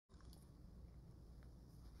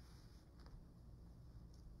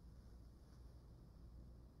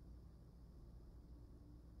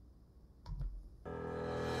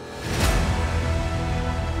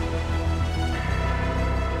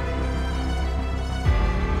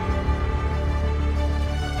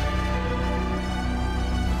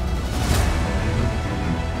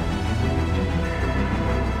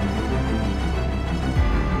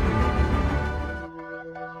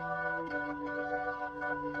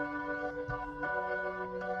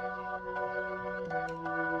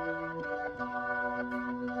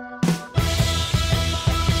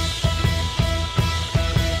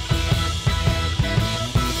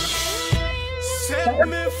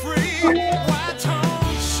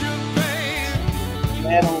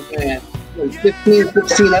15,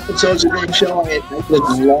 16 episodes of this show. I just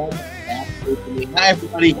love that. Hi,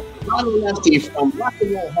 everybody. Ron Onesti from Rock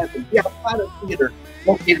and Roll Heaven. We have a Pilot Theater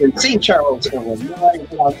located in St. Charles, Illinois,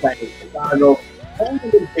 outside of Chicago.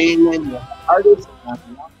 Hangin Bangin, with artists on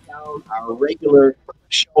lockdown, our regular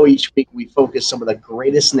show each week. We focus some of the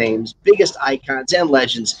greatest names, biggest icons, and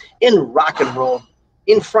legends in rock and roll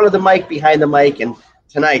in front of the mic, behind the mic, and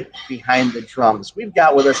tonight behind the drums. We've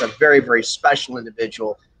got with us a very, very special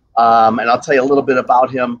individual, and I'll tell you a little bit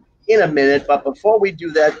about him in a minute. But before we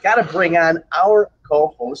do that, got to bring on our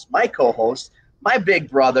co-host, my big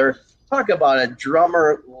brother. Talk about a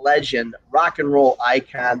drummer legend, rock and roll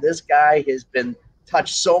icon. This guy has been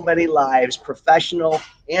touched so many lives, professional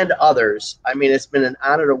and others. I mean, it's been an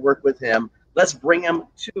honor to work with him. Let's bring him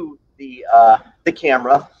to the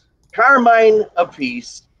camera. Carmine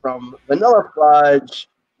Appice from Vanilla Fudge,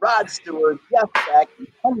 Rod Stewart, Jeff Beck, and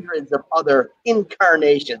hundreds of other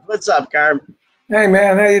incarnations. What's up, Carm? Hey,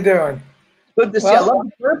 man, how you doing? Good to see you. I love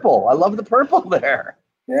the purple. I love the purple there.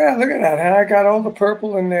 Yeah, look at that. Huh? I got all the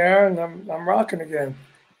purple in there, and I'm rocking again.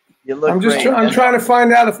 You look I'm just great. I'm trying to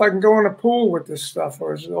find out if I can go in a pool with this stuff,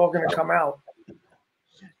 or is it all going to come out?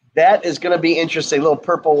 That is going to be interesting. A little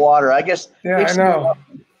purple water, I guess. Yeah, I know.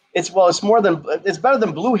 It's better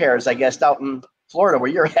than blue hairs, I guess, out in Florida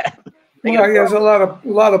where you're at. Well, yeah, there's a lot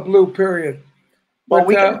of blue. Period. Well,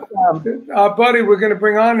 but, our buddy we're going to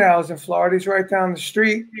bring on now is in Florida. He's right down the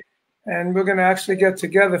street, and we're going to actually get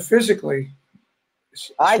together physically.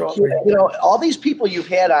 All these people you've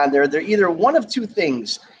had on there, they're either one of two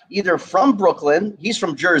things: either from Brooklyn. He's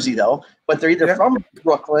from Jersey, though, but they're either from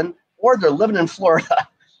Brooklyn or they're living in Florida.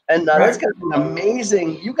 And that's going to be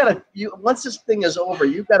amazing. Once this thing is over,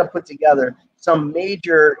 you've got to put together some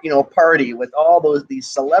major, party with all these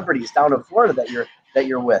celebrities down in Florida that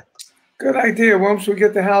you're with. Good idea. Once we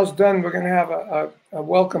get the house done, we're going to have a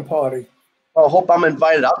welcome party. Oh, hope I'm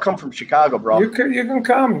invited. I'll come from Chicago, bro. You can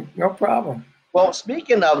come, no problem. Well,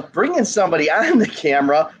 speaking of bringing somebody on the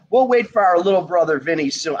camera, we'll wait for our little brother Vinny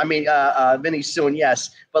soon. Vinny soon,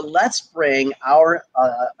 yes. But let's bring our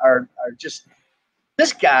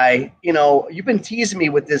this guy, you've been teasing me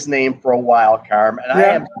with this name for a while, Carm, and I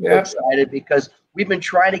am so excited because we've been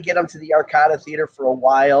trying to get him to the Arcada Theater for a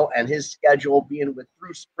while, and his schedule being with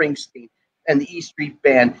Bruce Springsteen and the E Street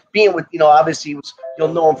Band, being with, obviously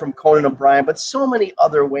you'll know him from Conan O'Brien, but so many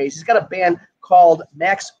other ways. He's got a band called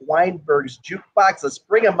Max Weinberg's Jukebox. Let's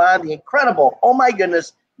bring him on, the incredible, oh my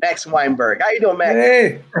goodness, Max Weinberg. How you doing, Max?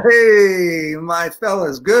 Hey, my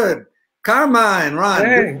fellas, good. Carmine, Ron,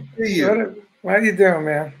 good to see you. How you doing,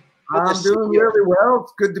 man? I'm doing really well.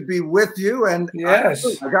 It's good to be with you. And yes,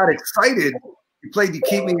 I got excited. You played to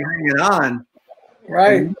keep me hanging on.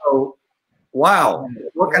 Right. And, wow.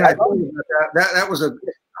 What can I tell you about that? That was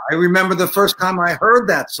I remember the first time I heard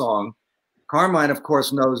that song. Carmine, of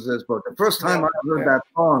course, knows this, but the first time I heard that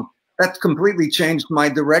song, that completely changed my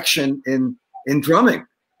direction in drumming.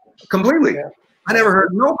 Completely. Yeah.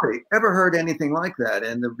 Nobody ever heard anything like that.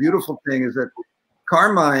 And the beautiful thing is that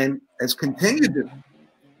Carmine has continued to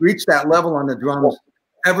reach that level on the drums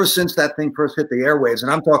ever since that thing first hit the airwaves. And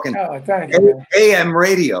I'm talking AM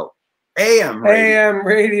radio. AM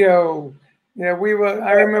radio. Yeah,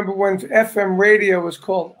 I remember when FM radio was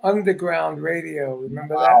called underground radio.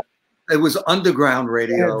 Remember that? It was underground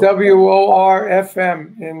radio. Yeah, WOR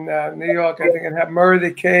FM in New York. I think it had Murray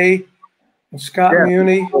the K and Scott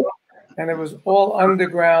Muni. And it was all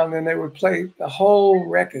underground, and they would play the whole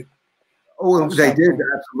record. Oh, they did,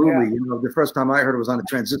 absolutely. Yeah. The first time I heard it was on a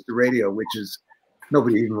transistor radio, which is,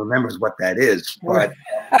 nobody even remembers what that is, but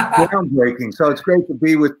groundbreaking. So it's great to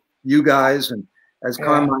be with you guys. And as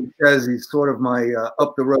Carmine says, he's sort of my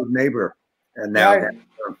up-the-road neighbor, and now in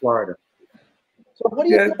Florida. So what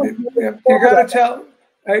do you you got to tell,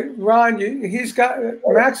 Ron,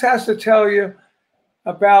 Max has to tell you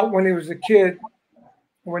about when he was a kid,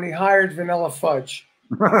 when he hired Vanilla Fudge.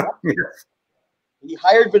 Yes. He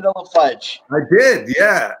hired Vanilla Fudge. I did,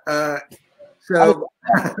 yeah. So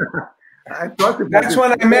I talked about that's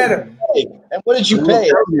when I met him. And what did you pay?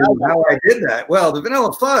 How I did that? Well, the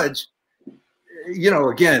Vanilla Fudge,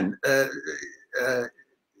 again,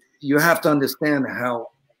 you have to understand how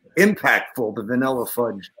impactful the Vanilla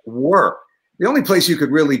Fudge were. The only place you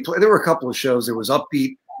could really play, there were a couple of shows. There was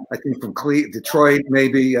Upbeat, I think from Detroit,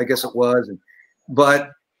 maybe, I guess it was.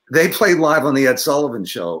 But they played live on the Ed Sullivan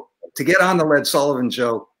Show. To get on the Ed Sullivan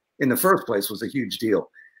Show in the first place was a huge deal.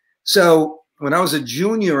 So when I was a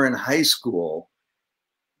junior in high school,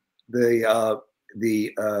 the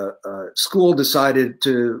school decided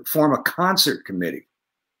to form a concert committee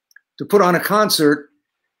to put on a concert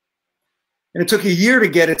And it took a year to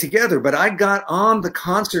get it together, but I got on the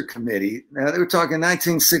concert committee. Now, they were talking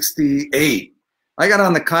 1968. I got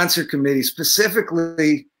on the concert committee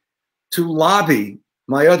specifically to lobby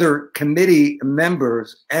my other committee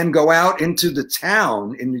members and go out into the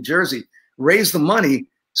town in New Jersey, raise the money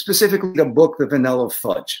specifically to book the Vanilla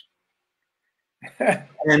Fudge.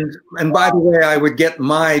 and by the way, I would get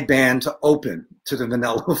my band to open to the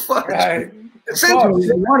Vanilla Fudge. Right. Essentially,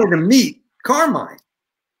 they wanted to meet Carmine,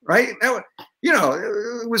 right? That, you know,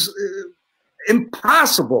 it was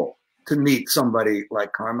impossible to meet somebody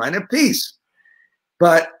like Carmine Appice.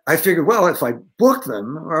 But I figured, well, if I book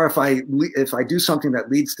them, or if I do something that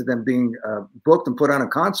leads to them being booked and put on a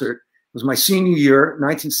concert, it was my senior year,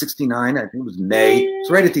 1969. I think it was May. It's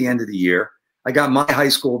right at the end of the year. I got my high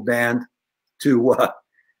school band to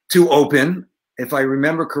open. If I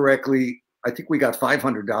remember correctly, I think we got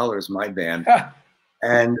 $500, my band.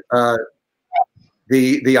 And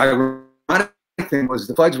the ironic thing was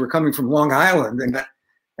the Fudge were coming from Long Island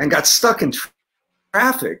and got stuck in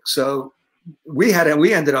traffic. So we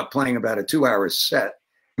ended up playing about a 2-hour set.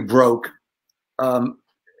 We broke. And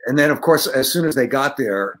then, of course, as soon as they got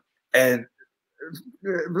there, and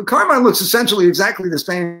Carmine looks essentially exactly the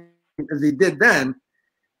same as he did then,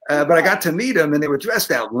 but I got to meet him, and they were dressed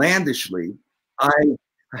outlandishly. I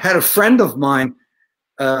had a friend of mine,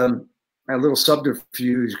 a little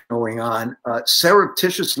subterfuge going on,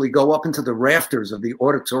 surreptitiously go up into the rafters of the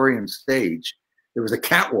auditorium stage. There was a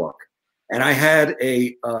catwalk, and I had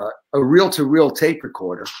a reel-to-reel tape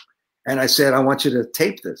recorder, and I said, I want you to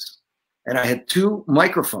tape this. And I had 2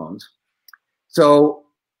 microphones. So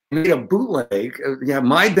you made a bootleg. You have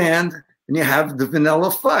my band, and you have the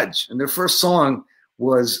Vanilla Fudge. And their first song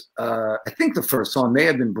was, I think the first song may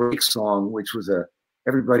have been Break's song, which was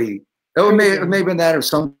everybody. It may have been that or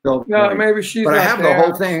some. No, maybe she's. But I have the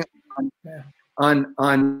whole thing on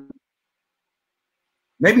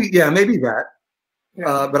maybe that.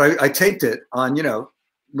 Yeah. But I taped it on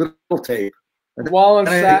little tape. And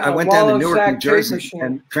I went down to Newark, New Jersey,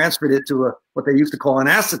 and transferred it to what they used to call an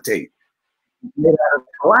acetate made out of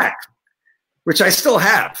black, which I still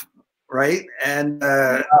have, right? And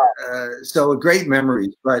so great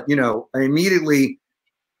memories. But I immediately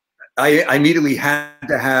had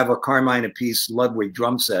to have a Carmine Appice Ludwig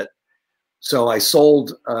drum set. So I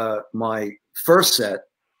sold my first set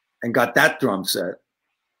and got that drum set,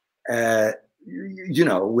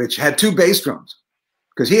 which had 2 bass drums,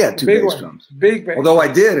 because he had 2 bass drums. Big bass. Although I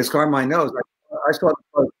did, as Carmine knows, I saw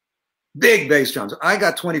big bass drums. I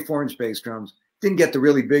got 24-inch bass drums. Didn't get the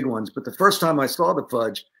really big ones, but the first time I saw the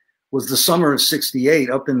Fudge was the summer of '68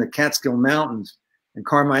 up in the Catskill Mountains. And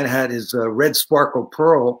Carmine had his Red Sparkle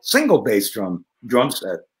Pearl single bass drum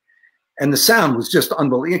set. And the sound was just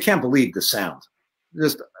unbelievable. You can't believe the sound.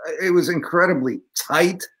 It was incredibly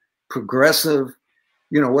tight, progressive.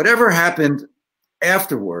 Whatever happened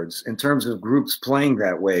afterwards in terms of groups playing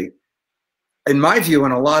that way, in my view,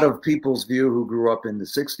 and a lot of people's view who grew up in the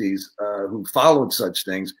 60s, who followed such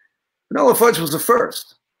things, Vanilla Fudge was the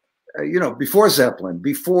first. Before Zeppelin,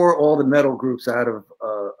 before all the metal groups out of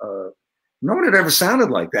no one had ever sounded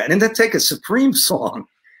like that. And then take a Supreme song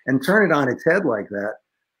and turn it on its head like that.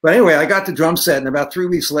 But anyway, I got the drum set, and about 3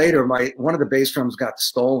 weeks later, one of the bass drums got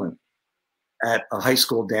stolen at a high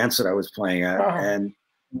school dance that I was playing at. Oh. And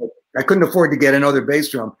I couldn't afford to get another bass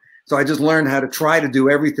drum. So I just learned how to try to do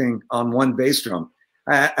everything on one bass drum.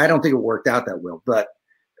 I don't think it worked out that well, but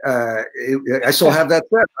I still have that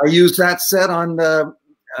set. I used that set on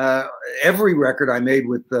every record I made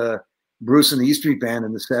with Bruce and the E Street Band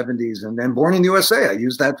in the 70s, and then Born in the USA. I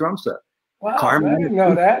used that drum set. Wow, Carmine, I didn't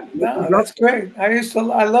know that. No, that's great.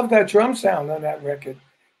 I love that drum sound on that record,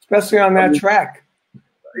 especially on that track.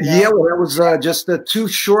 Yeah, well, that was just the 2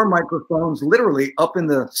 Shure microphones, literally up in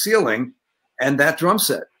the ceiling, and that drum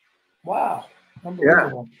set. Wow,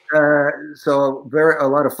 unbelievable. Yeah, so a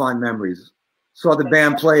lot of fond memories. Saw the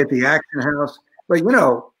band play at the Action House, but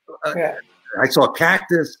I saw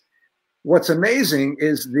Cactus. What's amazing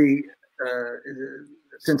is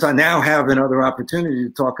since I now have another opportunity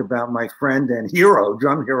to talk about my friend and hero,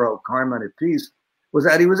 drum hero, Carmine Appice, was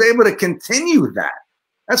that he was able to continue that.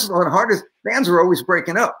 That's one of the hardest. Bands were always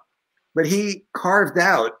breaking up, but he carved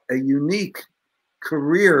out a unique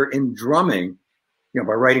career in drumming, by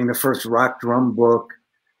writing the first rock drum book,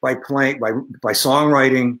 by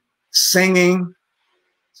songwriting, singing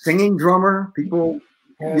drummer. People,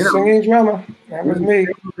 singing drummer. That was me.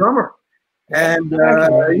 Drummer. And,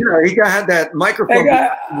 he had that microphone. Hey,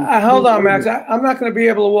 hold on, Max. I'm not going to be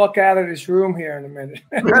able to walk out of this room here in a minute.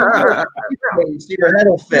 That's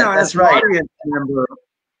right. Member,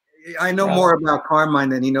 I know more about Carmine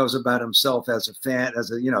than he knows about himself as a fan,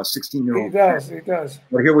 as a 16-year-old. He does.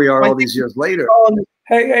 But here we are all these years later.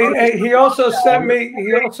 Hey, he also sent me,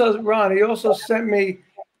 Ron, he also sent me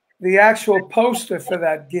the actual poster for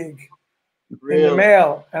that gig in the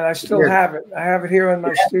mail, and I still have it. I have it here in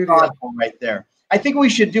my studio. Awesome right there. I think what we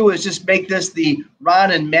should do is just make this the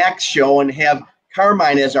Ron and Max show and have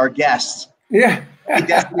Carmine as our guests. Yeah. I think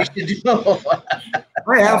that's what we should do.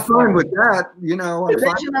 I have fun with that,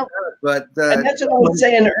 but and that's what I was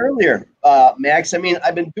saying earlier, Max. I mean,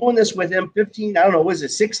 I've been doing this with him 15, I don't know, was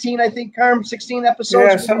it 16, I think, Carm? 16 episodes?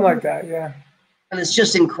 Yeah, something like that, yeah. And it's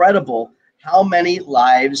just incredible how many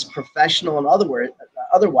lives, professional and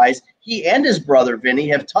otherwise, he and his brother, Vinny,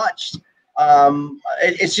 have touched.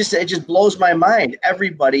 It just blows my mind.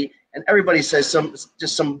 Everybody says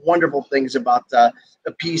some wonderful things about the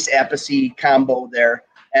Appice Appice combo there,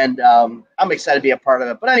 and I'm excited to be a part of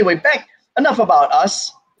it. But anyway, enough about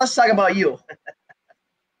us. Let's talk about you.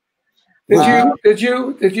 Did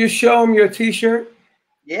you show him your T-shirt?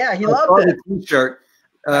 Yeah, he loved it. The T-shirt.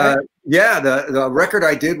 Yeah, the record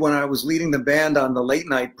I did when I was leading the band on the late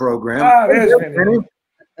night program. Ah, there's Vinny.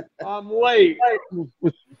 I'm late.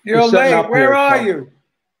 You're late. Where are you?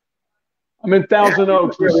 I'm in Thousand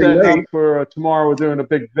Oaks. We're setting up for tomorrow. We're doing a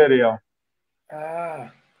big video.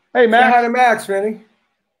 Hey, Max. Say hi to Max, Vinny.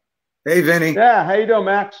 Hey, Vinny. Yeah, how you doing,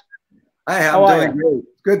 Max? Hi, I'm doing great.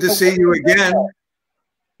 Good to see you again.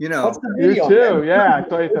 You too. Yeah, I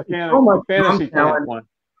thought it's a fantasy talent one.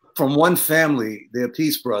 From one family, the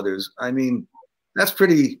Appice brothers. I mean, that's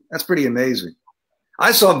pretty amazing.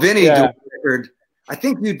 I saw Vinny do a record. I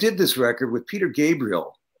think you did this record with Peter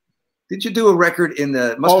Gabriel. Did you do a record in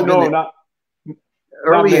the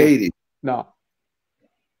early 80s? No.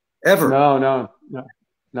 Ever? No.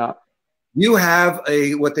 You have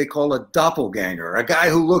what they call a doppelganger, a guy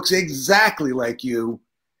who looks exactly like you,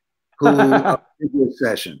 who did your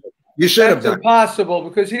session. You should have done. That's impossible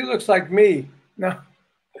because he looks like me. No.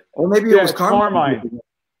 Or maybe it was Carmine.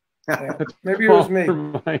 Maybe it was me.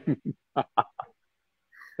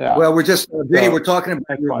 Yeah. Well, we're just, Vinny, we're talking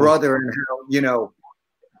about your brother and how,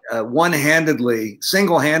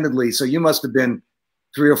 single-handedly, so you must have been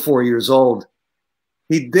 3 or 4 years old.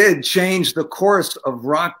 He did change the course of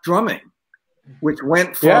rock drumming, which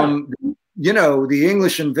went from, the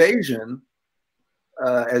English invasion,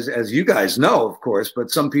 as you guys know, of course, but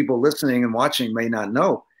some people listening and watching may not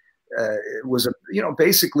know. It was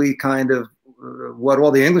basically kind of what all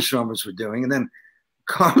the English drummers were doing, and then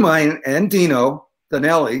Carmine and Dino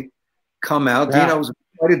Danelli come out. Yeah. Dino's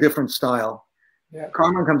quite a different style. Yeah.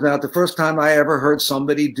 Carmine comes out. The first time I ever heard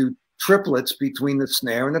somebody do triplets between the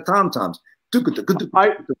snare and the tom-toms.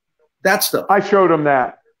 That stuff. I showed him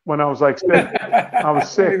that when I was like 6. I was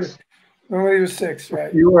 6. When he was 6,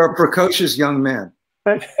 right? You were a precocious young man.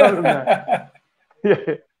 I showed him that.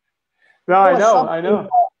 Yeah. No, I know.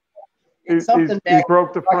 He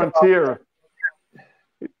broke the frontier.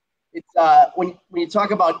 It's when you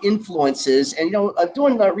talk about influences, and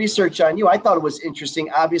doing the research on you, I thought it was interesting.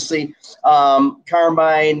 Obviously,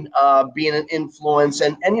 Carmine being an influence,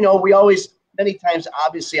 and we always many times,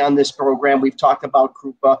 obviously, on this program, we've talked about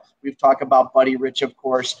Krupa, we've talked about Buddy Rich, of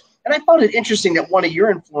course, and I found it interesting that one of your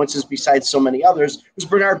influences, besides so many others, was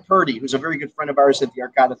Bernard Purdie, who's a very good friend of ours at the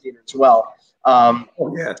Arcada Theater as well.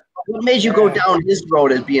 What made you go down his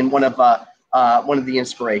road as being one of the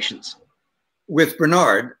inspirations? With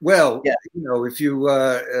Bernard, well, if you,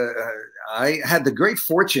 I had the great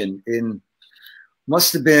fortune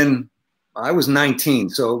I was 19,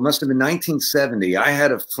 so it must have been 1970. I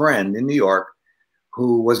had a friend in New York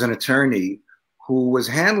who was an attorney who was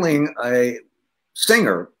handling a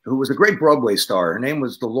singer who was a great Broadway star. Her name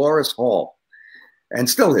was Dolores Hall, and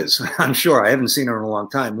still is, I'm sure. I haven't seen her in a long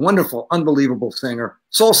time. Wonderful, unbelievable singer,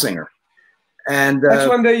 soul singer. And that's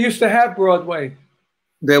when they used to have Broadway.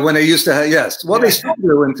 When they used to have, yes. Well, they still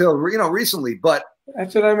do until recently, but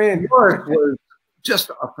that's what I mean. New York was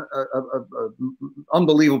just a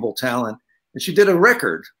unbelievable talent, and she did a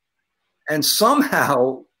record, and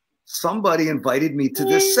somehow somebody invited me to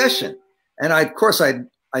this session, and of course I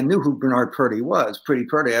knew who Bernard Purdie was, Pretty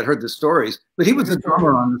Purdie. I'd heard the stories, but he was the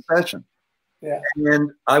drummer on the session. Yeah,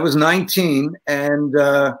 and I was 19, and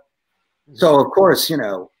so of course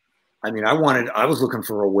I was looking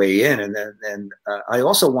for a way in, and I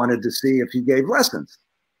also wanted to see if he gave lessons,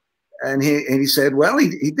 and he said, well,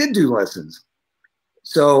 he did do lessons.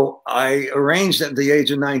 So I arranged at the age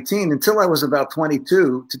of 19 until I was about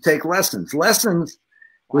 22 to take lessons. Lessons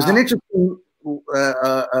was an interesting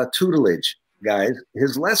tutelage, guys.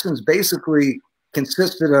 His lessons basically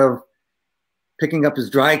consisted of picking up his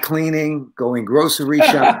dry cleaning, going grocery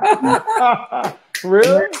shopping.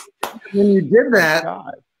 Really? when you did that,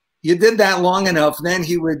 you did that long enough, then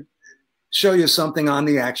he would show you something on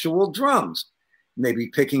the actual drums, maybe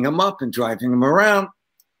picking them up and driving them around.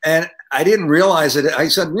 And I didn't realize it. I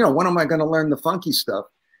said, you know, when am I going to learn the funky stuff?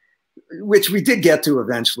 Which we did get to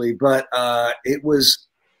eventually, but it was,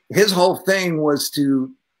 his whole thing was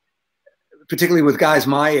to, particularly with guys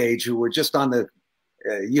my age who were just on the,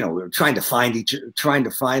 you know, we were trying to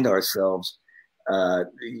find ourselves.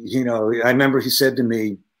 You know, I remember he said to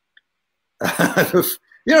me,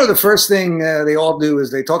 you know, the first thing they all do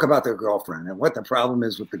is they talk about their girlfriend and what the problem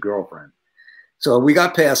is with the girlfriend. So we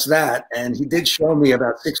got past that, and he did show me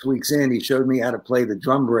about 6 weeks in, he showed me how to play the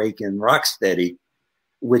drum break in Rocksteady,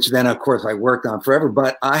 which then, of course, I worked on forever.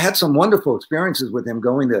 But I had some wonderful experiences with him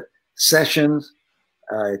going to sessions.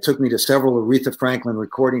 It took me to several Aretha Franklin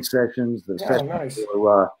recording sessions. The sessions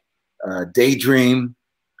for Daydream.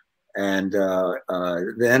 And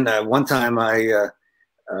then one time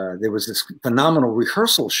there was this phenomenal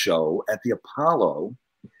rehearsal show at the Apollo.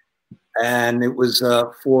 And it was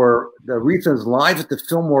for the Aretha's Live at the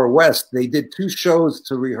Fillmore West. They did 2 shows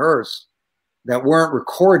to rehearse that weren't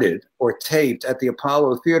recorded or taped at the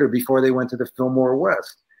Apollo Theater before they went to the Fillmore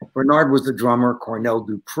West. Bernard was the drummer, Cornell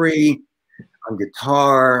Dupree on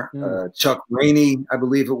guitar, Chuck Rainey, I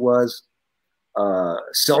believe it was,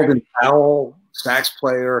 Selden Powell, sax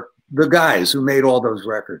player, the guys who made all those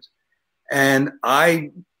records. And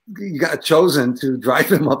I got chosen to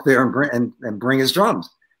drive him up there and bring his drums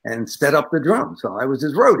and set up the drums. So I was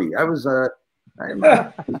his roadie. I was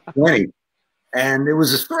 20, and it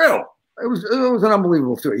was a thrill. It was an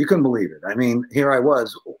unbelievable thrill. You couldn't believe it. I mean, here I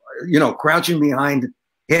was, you know, crouching behind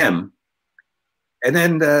him. And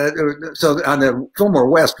then, so on the Fillmore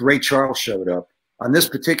West, Ray Charles showed up. On this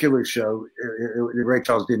particular show, Ray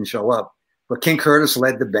Charles didn't show up, but King Curtis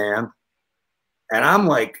led the band. And I'm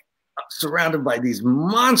like surrounded by these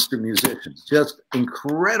monster musicians, just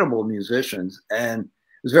incredible musicians. And it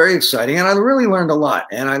was very exciting. And I really learned a lot.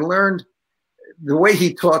 And I learned the way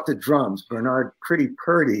he taught the drums, Bernard Pretty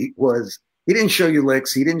Purdy, was he didn't show you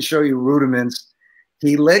licks. He didn't show you rudiments.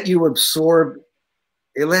 He let you absorb,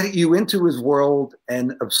 he let you into his world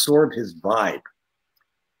and absorb his vibe.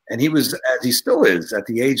 And he was, as he still is, at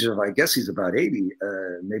the age of, I guess he's about 80,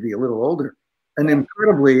 maybe a little older, an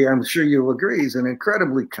incredibly, I'm sure you'll agree, he's an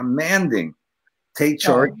incredibly commanding take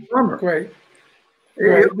charge drummer. Great.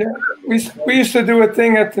 Right. We used to do a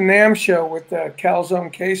thing at the NAMM show with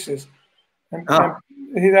calzone cases. And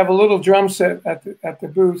he'd have a little drum set at the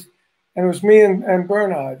booth, and it was me and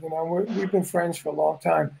Bernard. You know, we've been friends for a long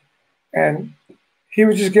time, and he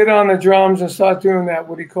would just get on the drums and start doing that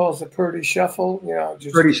what he calls the Purdy shuffle. You know,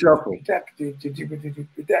 just Purdy shuffle.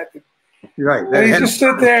 Right. And he'd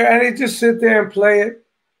just sit there and play it,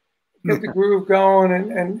 get the groove going,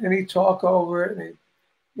 and he'd talk over it, and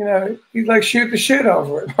you know, he'd like shoot the shit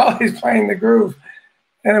over it while he's playing the groove,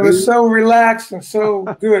 and it was so relaxed and so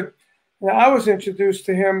good. Now, I was introduced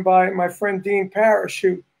to him by my friend Dean Parrish,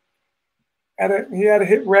 who he had a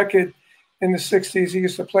hit record in the 60s. He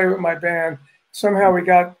used to play with my band. Somehow we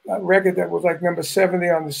got a record that was like number 70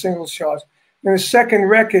 on the singles charts. And his second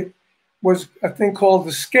record was a thing called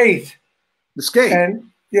The Skate. The Skate. And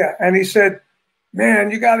yeah, and he said,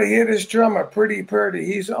 man, you got to hear this drummer, Pretty Purdy.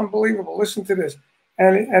 He's unbelievable. Listen to this.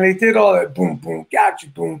 And he did all that boom, boom, gotcha,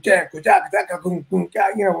 boom, jack, boom, boom,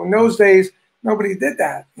 gotcha. You know, in those days, nobody did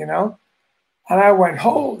that, you know. And I went,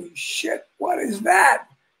 holy shit, what is that?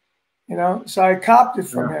 You know, so I copped it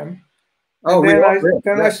from him. Oh,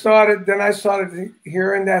 then I started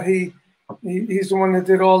hearing that he's the one that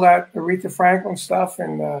did all that Aretha Franklin stuff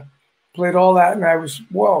and played all that, and I was,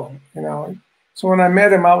 whoa, you know. So when I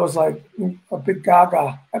met him, I was like a bit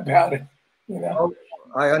gaga about it, you know.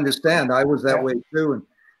 I understand. I was that way too, and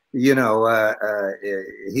you know,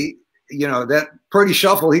 he, you know, that Purdy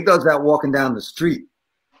shuffle, he does that walking down the street.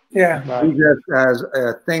 Yeah, he just has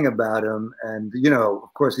a thing about him, and you know,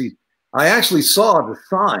 of course, I actually saw the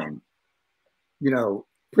sign. You know,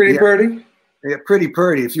 Pretty Purdy. Yeah, Pretty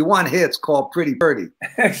Purdy. If you want hits, call Pretty Purdy.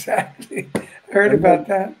 Exactly. Heard about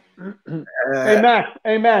that.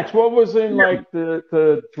 Hey Max, what was in like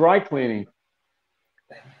the dry cleaning?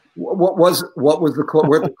 What was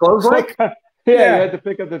the clothes like? Yeah, you had to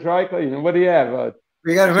pick up the dry cleaning. What do you have?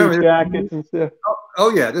 You got to remember jackets and stuff. Oh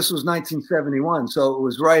yeah, this was 1971, so it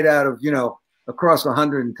was right out of, you know, across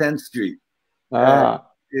 110th Street.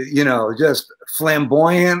 You know, just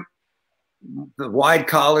flamboyant, the wide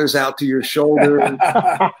collars out to your shoulders,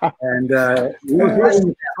 and it was right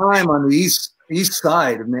in time on the east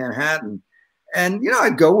side of Manhattan. And you know,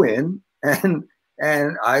 I'd go in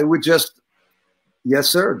and I would just, yes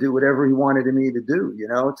sir, do whatever he wanted me to do, you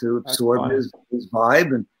know, to absorb his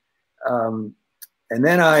vibe. And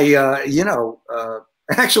then I,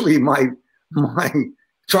 actually my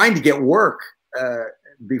trying to get work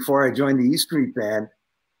before I joined the E Street Band,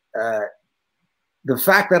 the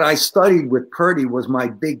fact that I studied with Purdy was my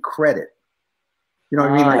big credit. You know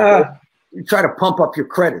what I mean? Like, you try to pump up your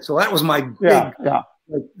credit. So that was my big, like,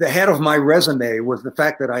 the head of my resume was the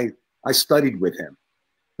fact that I studied with him.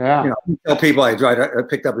 Yeah. You know, I tell people I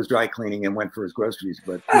picked up his dry cleaning and went for his groceries,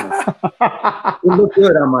 but it looked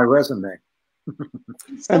good on my resume.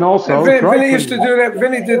 And also, Vinny used to do that.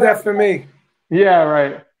 Vinny did that for me. Yeah,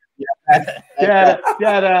 right.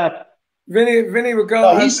 Yeah. Vinny would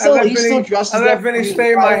go. He still dresses. I let Vinny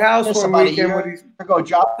stay in my house one weekend.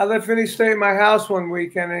 I let Vinny stay in my house one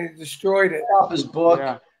weekend, and he destroyed it. Off his book.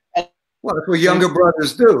 Yeah. Well, that's what younger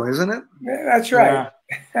brothers do, isn't it? Yeah, that's right.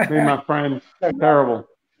 Yeah. Me and my friends, terrible.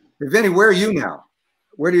 Hey, Vinny, where are you now?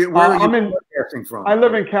 Where are you broadcasting from? I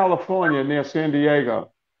live in California near San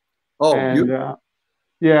Diego. Oh, and,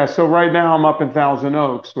 yeah. So right now I'm up in Thousand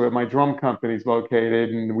Oaks, where my drum company's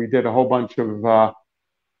located, and we did a whole bunch of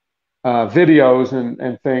videos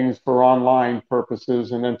and things for online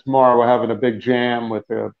purposes. And then tomorrow we're having a big jam with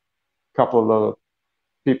a couple of the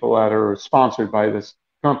people that are sponsored by this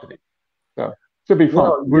company. So it should be fun.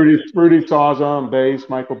 Well, Rudy Sauza on bass,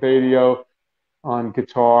 Michael Badio on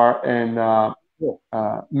guitar, and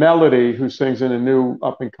Melody, who sings in a new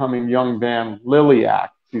up-and-coming young band, Liliac.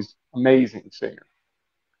 She's an amazing singer.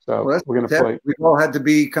 So we're going to play. We've all had to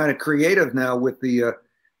be kind of creative now with the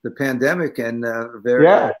pandemic and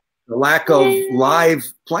the lack of live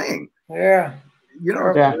playing. Yeah. You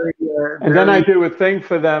know. Yeah. And then I do a thing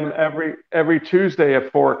for them every Tuesday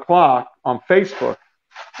at 4 o'clock on Facebook,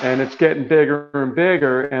 and it's getting bigger and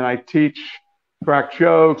bigger. And I teach, crack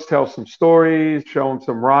jokes, tell some stories, show them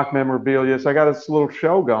some rock memorabilia. So I got this little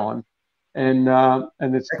show going, and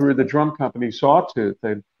it's through the drum company Sawtooth.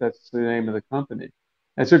 That's the name of the company.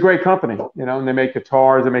 And it's a great company, you know, and they make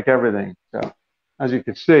guitars, they make everything. So as you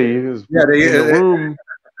can see, there's a room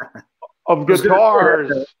of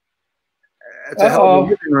guitars. It's a hell of a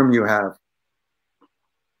living room you have.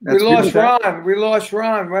 We lost Ron. We lost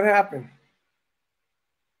Ron. What happened?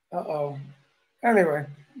 Anyway.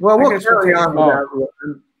 Well, we'll carry on with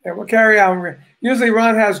that. Yeah, we'll carry on. Usually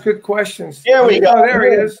Ron has good questions. Here we go. Oh, there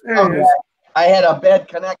he is. There he is. I had a bad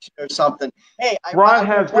connection or something. Hey, Ron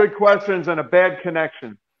has good questions and a bad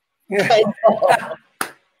connection. Yeah.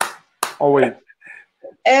 Always.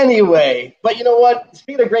 Anyway, but you know what?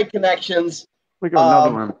 Speaking of great connections, we got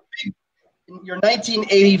another one. Your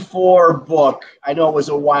 1984 book, I know it was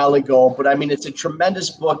a while ago, but I mean, it's a tremendous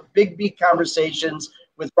book, Big Beat Conversations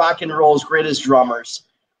with Rock and Roll's Greatest Drummers.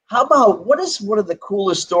 How about, what is one of the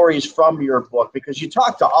coolest stories from your book? Because you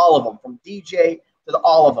talked to all of them, from DJ to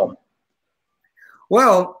all of them.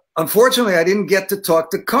 Well, unfortunately, I didn't get to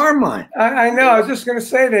talk to Carmine. I know. I was just going to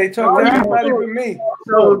say that. He talked to everybody but me.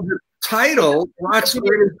 So the title, Rock's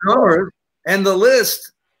Greatest Drummers, and the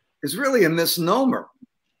list is really a misnomer.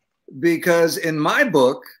 Because in my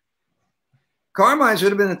book, Carmine should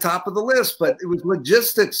have been the top of the list, but it was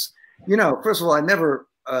logistics. You know, first of all, I never,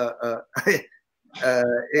 I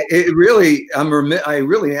really am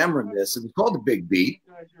remiss. It was called The Big Beat.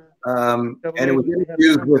 And it was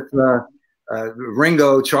interviewed with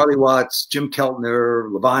Ringo, Charlie Watts, Jim Keltner,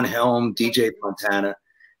 Levon Helm, DJ Fontana.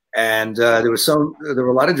 And there were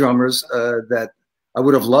a lot of drummers that I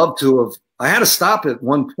would have loved to have. I had to stop at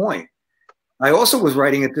one point. I also was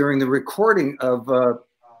writing it during the recording of,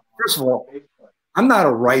 first of all, I'm not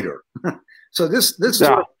a writer. So this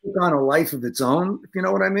sort of took on a life of its own, if you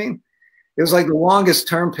know what I mean. It was like the longest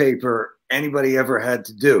term paper anybody ever had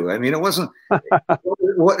to do. I mean, it wasn't,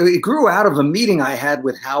 it grew out of a meeting I had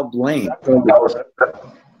with Hal Blaine.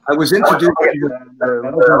 I was introduced to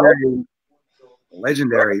the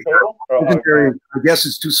legendary, I guess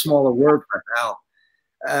it's too small a word for Hal.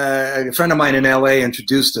 A friend of mine in LA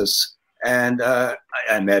introduced us. And I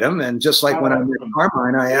met him, and just like when I met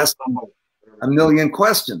Carmine, I asked him a million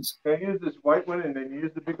questions. Can I use this white one and then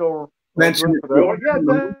use the big old... Mentioned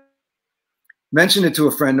it to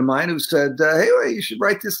a friend of mine who said, hey, you should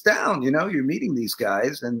write this down. You know, you're meeting these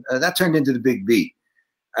guys. And that turned into The Big Beat.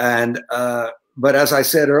 And but as I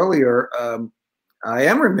said earlier, I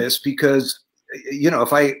am remiss because, you know,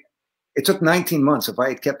 it took 19 months. If I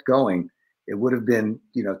had kept going, it would have been,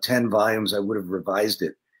 10 volumes. I would have revised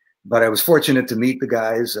it. But I was fortunate to meet the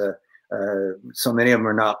guys. So many of them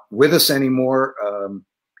are not with us anymore.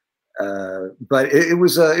 But it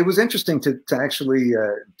was interesting to actually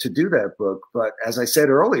to do that book. But as I said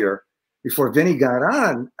earlier, before Vinny got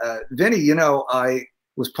on, Vinny, I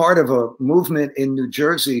was part of a movement in New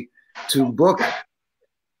Jersey to book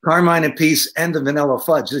Carmine Appice and the Vanilla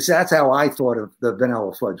Fudge. That's how I thought of the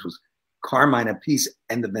Vanilla Fudge, was Carmine Appice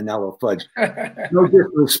and the Vanilla Fudge. No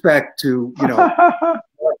disrespect to, you know,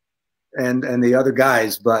 and the other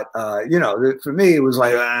guys, but you know, for me it was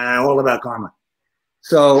like all about Carmine.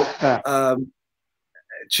 So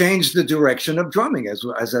changed the direction of drumming, as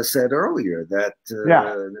I said earlier. That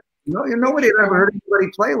nobody had ever heard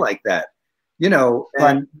anybody play like that. You know,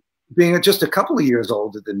 and being just a couple of years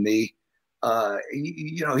older than me,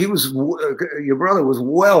 you know, your brother was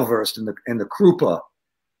well versed in the Krupa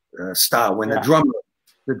style. When the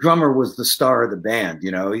drummer was the star of the band.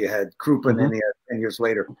 You know, you had Krupa, and then 10 years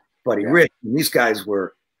later, Buddy Rich. And these guys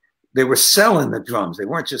were selling the drums. They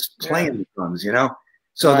weren't just playing the drums. You know,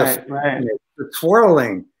 so the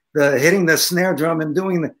twirling, the hitting the snare drum, and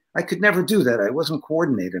doing I could never do that. I wasn't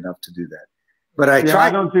coordinated enough to do that. But I tried.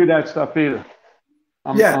 I don't do that stuff either.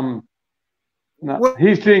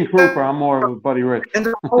 He's Gene Krupa. I'm more of a Buddy Rich. And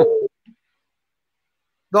the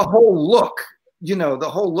whole look, you know, the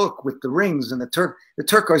whole look with the rings and the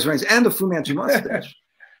turquoise rings and the Fu Manchu mustache,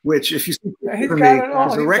 which, if you see for me,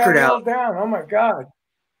 there's a record out. Down. Oh my God.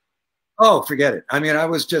 Oh, forget it. I mean, I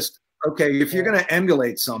was just, okay, if you're going to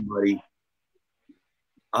emulate somebody,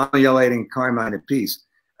 I'm emulating Carmine Appice.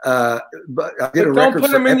 But I did a record. Don't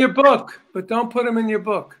put him in your book. But don't put him in your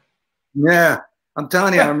book. Yeah, I'm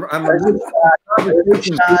telling you,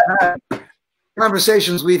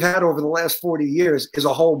 conversations we've had over the last 40 years is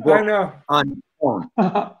a whole book on your phone.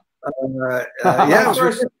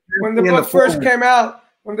 When the book first came out,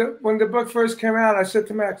 when the book first came out, I said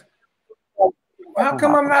to Max, "How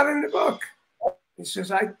come I'm not in the book?" He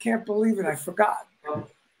says, "I can't believe it. I forgot."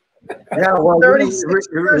 Yeah, well, it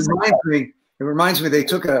reminds me. They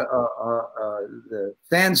took the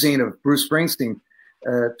fanzine of Bruce Springsteen,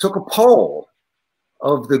 took a poll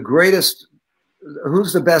of the greatest,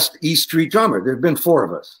 who's the best E Street drummer. There have been 4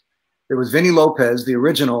 of us. There was Vinny Lopez, the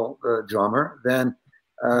original drummer. Then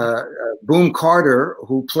Boom Carter,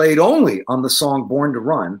 who played only on the song "Born to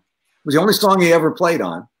Run." It was the only song he ever played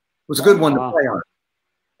on. It was a good one to play on.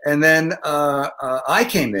 And then I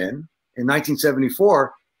came in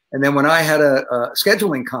 1974. And then when I had a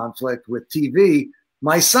scheduling conflict with TV,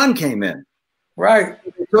 my son came in. Right.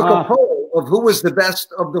 They took a poll of who was the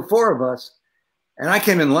best of the 4 of us, and I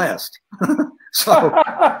came in last. So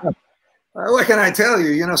what can I tell you?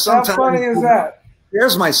 You know, sometimes. How funny is that?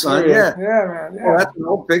 There's my son. Yeah, man. Yeah. Oh, that's an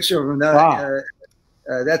old picture of him.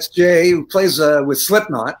 That's Jay, who plays with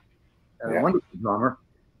Slipknot, a wonderful drummer.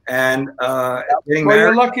 And getting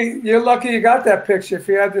married. You're lucky you got that picture. If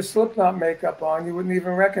you had the Slipknot makeup on, you wouldn't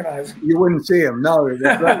even recognize him. You wouldn't see him. No,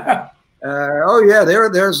 that's right. Oh yeah,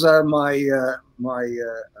 there's the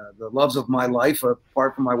loves of my life,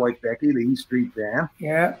 apart from my wife Becky, the E Street Band.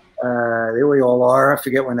 Yeah. There we all are. I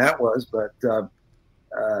forget when that was, but you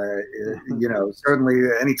know, certainly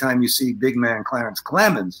anytime you see big man Clarence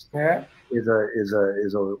Clemens, is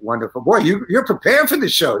a wonderful boy. You're prepared for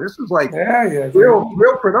this show. This is like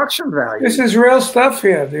real production value. This is real stuff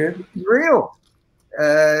here, dude. Real.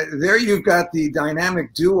 There you've got the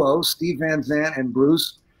dynamic duo, Steve Van Zandt and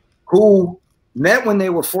Bruce, who met when they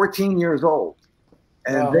were 14 years old.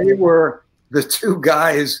 And they were the 2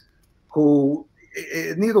 guys who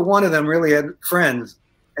neither one of them really had friends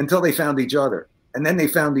until they found each other. And then they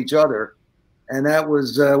found each other. And that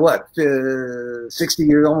was, 60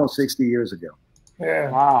 years, almost 60 years ago. Yeah.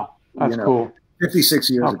 Wow. That's cool. 56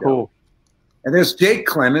 years ago. Cool. And there's Jake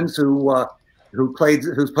Clemens, who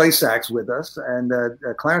plays sax with us, and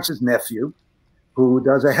Clarence's nephew, who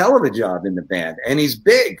does a hell of a job in the band. And he's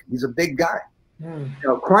big. He's a big guy. You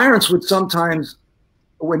know, Clarence would sometimes,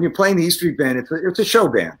 when you're playing the E Street Band, it's a show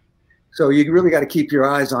band. So you really got to keep your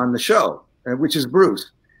eyes on the show, which is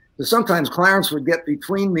Bruce. So sometimes Clarence would get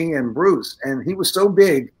between me and Bruce, and he was so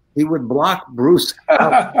big, he would block Bruce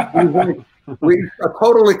out. A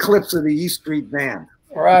total eclipse of the E Street Band.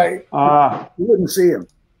 Right. You wouldn't see him.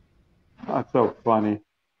 That's so funny.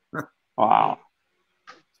 Wow.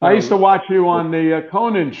 I used to watch you on the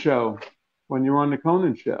Conan show, when you were on the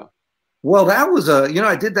Conan show. Well, that was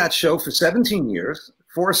I did that show for 17 years.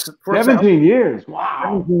 17 years.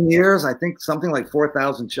 Wow. 17 years. I think something like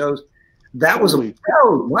 4,000 shows. That was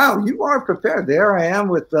wow, you are prepared. There I am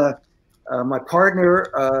with my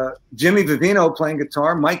partner, Jimmy Vivino, playing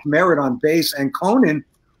guitar, Mike Merritt on bass, and Conan,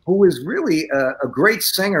 who is really a great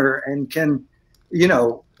singer and can, you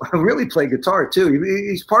know, really play guitar too.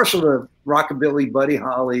 He's partial to rockabilly, Buddy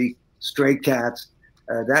Holly, Stray Cats,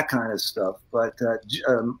 that kind of stuff. But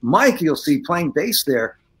Mike, you'll see playing bass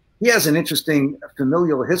there. He has an interesting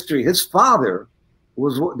familial history. His father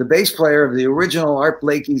was the bass player of the original Art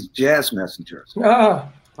Blakey's Jazz Messengers.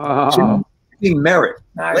 Merritt,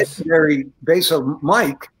 Nice. legendary basso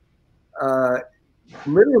Mike,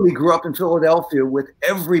 literally grew up in Philadelphia with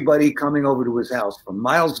everybody coming over to his house, from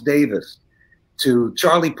Miles Davis to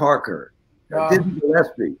Charlie Parker, Dizzy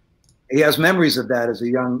Gillespie. He has memories of that as a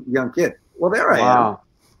young kid. Well, there I am.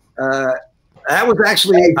 That was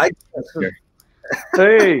actually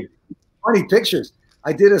hey, funny pictures.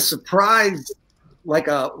 I did a surprise, like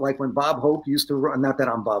when Bob Hope used to run. Not that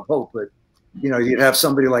I'm Bob Hope, but you know, you'd have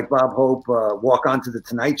somebody like Bob Hope walk onto the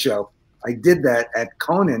Tonight Show. I did that at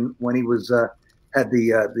Conan when he was had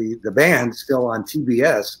the band still on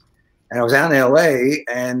TBS, and I was out in LA,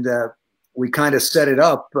 and we kind of set it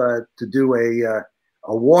up to do a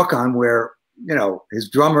walk on where, you know, his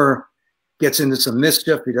drummer gets into some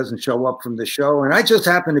mischief. He doesn't show up from the show, and I just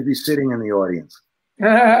happened to be sitting in the audience.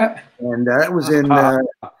 And that was in LA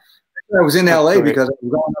because I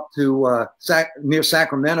was going up to near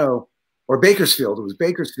Sacramento or Bakersfield. It was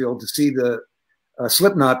Bakersfield to see the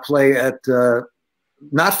Slipknot play at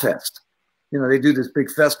Knotfest. You know, they do this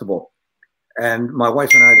big festival, and my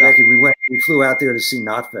wife and I, Becky, we flew out there to see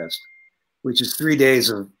Knotfest, which is 3 days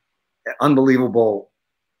of unbelievable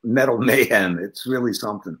metal mayhem. It's really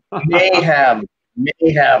something. Mayhem.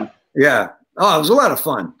 Yeah. Oh, it was a lot of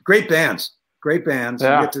fun. Great bands.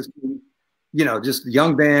 Yeah. You get to see, you know, just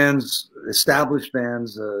young bands, established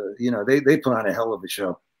bands. You know, they put on a hell of a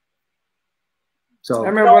show. So I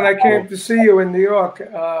remember when I came to see you in New York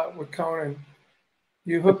with Conan.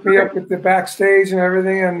 You hooked me up with the backstage and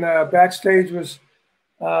everything, and backstage was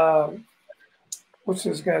what's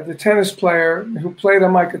this guy? The tennis player who played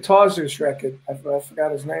on my Guitar Zeus record. I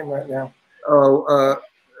forgot his name right now. Oh,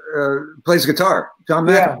 plays guitar. John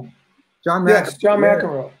McEnroe. Yeah. John McEnroe. Yes, John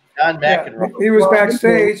McEnroe. John McEnroe. Yeah. He was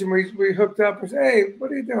backstage, and we hooked up and said, "Hey,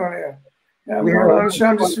 what are you doing here?" Yeah,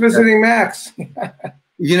 I'm just visiting Max.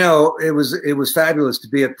 You know, it was fabulous to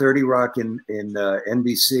be at 30 Rock in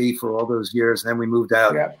NBC for all those years. And then we moved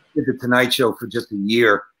out, did the Tonight Show for just a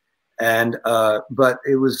year. And but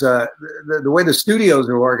it was the way the studios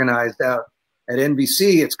are organized out at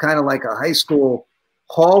NBC. It's kind of like a high school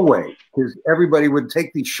hallway because everybody would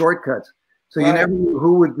take these shortcuts, so you never knew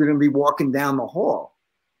who was going to be walking down the hall.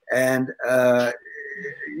 And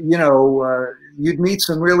you know, you'd meet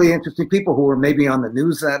some really interesting people who were maybe on the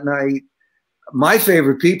news that night. My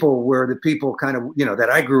favorite people were the people kind of, you know, that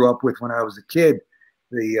I grew up with when I was a kid.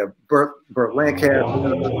 The Burt Lancaster,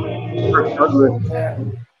 Kirk Douglas,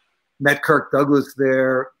 met Kirk Douglas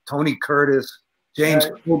there, Tony Curtis, James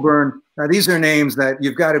Coburn. Now, these are names that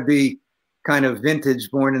you've got to be kind of vintage,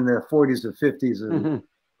 born in the 40s or 50s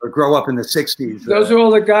or grow up in the 60s. Those are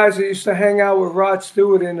all the guys that used to hang out with Rod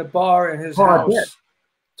Stewart in the bar in his house.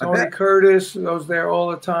 Tony Curtis, those there all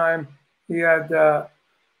the time. He had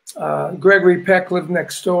Gregory Peck lived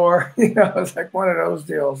next door. You know, it's like one of those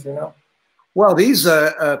deals, you know. Well, these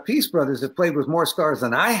Peace Brothers have played with more stars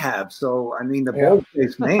than I have. So, I mean, the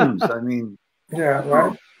bold-faced names, I mean. Yeah,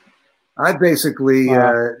 right. I basically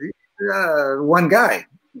one guy.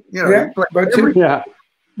 You know,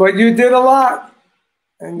 but you did a lot.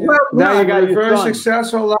 And now you got very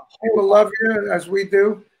successful. A lot of people love you, as we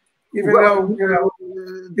do. Even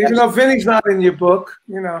though Vinny's not in your book,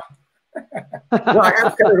 you know. Well, I got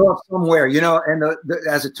to cut it off somewhere, you know. And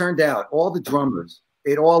as it turned out, all the drummers,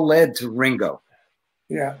 it all led to Ringo.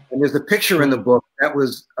 Yeah. And there's a picture in the book that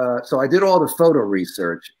was. So I did all the photo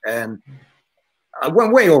research, and I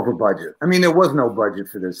went way over budget. I mean, there was no budget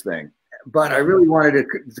for this thing, but I really wanted it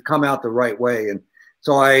to come out the right way. And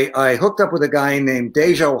so I hooked up with a guy named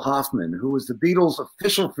Dejo Hoffman, who was the Beatles'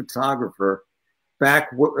 official photographer back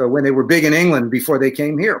when they were big in England before they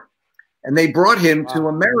came here. And they brought him to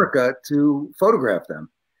America to photograph them.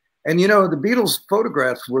 And, you know, the Beatles'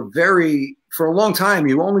 photographs were for a long time,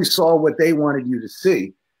 you only saw what they wanted you to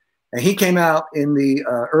see. And he came out in the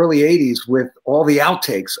early 80s with all the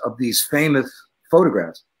outtakes of these famous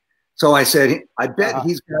photographs. So I said, I bet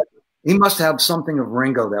he must have something of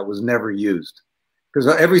Ringo that was never used. Because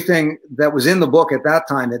everything that was in the book at that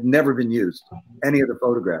time had never been used, any of the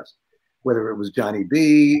photographs. Whether it was Johnny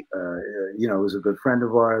B, you know, was a good friend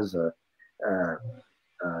of ours, to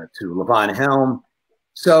Levon Helm.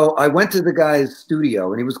 So I went to the guy's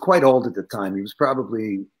studio, and he was quite old at the time. He was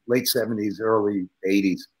probably late 70s, early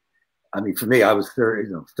 80s. I mean, for me, I was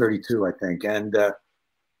 32, I think. And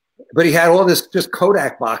but he had all this just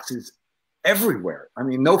Kodak boxes everywhere. I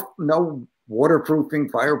mean, no waterproofing,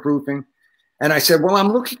 fireproofing. And I said, well,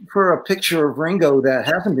 I'm looking for a picture of Ringo that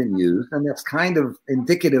hasn't been used, and that's kind of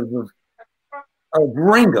indicative of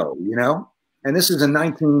Ringo, you know. And this is in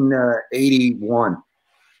 1981.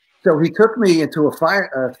 So he took me into a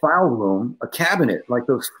file room, a cabinet, like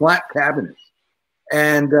those flat cabinets.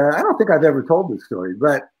 And I don't think I've ever told this story,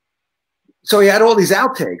 but so he had all these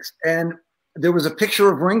outtakes, and there was a picture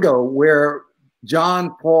of Ringo where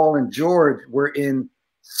John, Paul, and George were in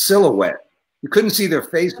silhouette. You couldn't see their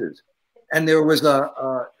faces. And there was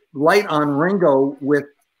a light on Ringo with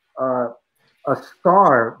a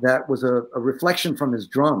star that was a reflection from his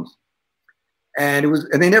drums. And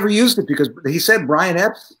they never used it because he said Brian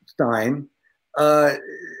Epstein,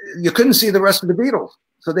 you couldn't see the rest of the Beatles.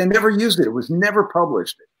 So they never used it. It was never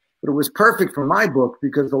published. But it was perfect for my book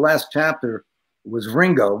because the last chapter was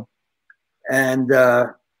Ringo. And,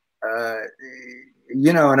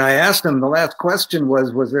 you know, and I asked him, the last question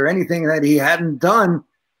was there anything that he hadn't done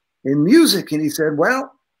in music? And he said,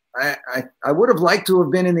 well, I would have liked to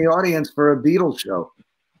have been in the audience for a Beatles show.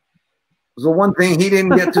 It was the one thing he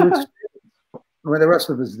didn't get to experience where the rest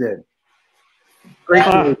of us did. Great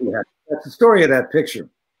story. That's the story of that picture.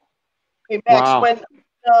 Hey, Max, Wow.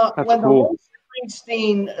 when cool. the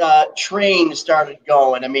Springsteen train started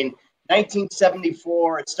going, I mean,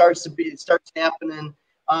 1974, it starts happening.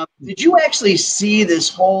 Did you actually see this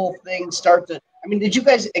whole thing start to? I mean, did you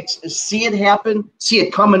guys see it happen? See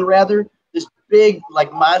it coming, rather? This big,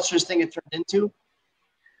 like, monstrous thing it turned into?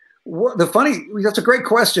 Well, that's a great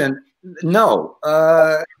question. No,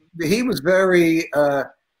 he was very,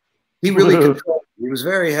 he really controlled. He was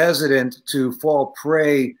very hesitant to fall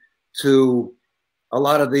prey to a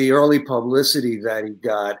lot of the early publicity that he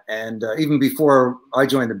got, and even before I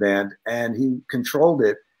joined the band, and he controlled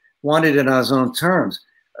it, wanted it on his own terms.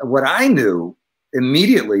 What I knew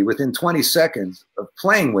immediately, within 20 seconds of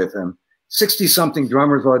playing with him, 60-something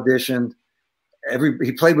drummers auditioned.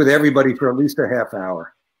 He played with everybody for at least a half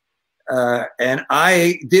hour. And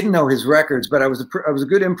I didn't know his records, but I was a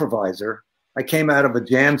good improviser. I came out of a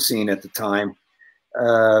jam scene at the time,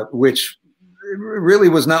 which really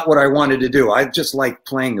was not what I wanted to do. I just liked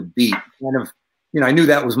playing a beat. Kind of, you know, I knew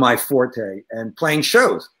that was my forte, and playing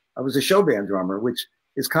shows. I was a show band drummer, which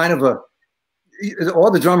is kind of all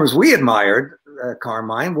the drummers we admired,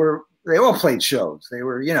 Carmine, they all played shows. They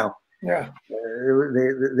were, you know, yeah,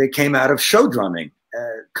 they came out of show drumming,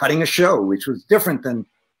 cutting a show, which was different than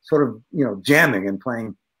sort of, you know, jamming and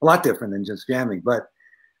playing, a lot different than just jamming. But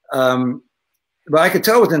I could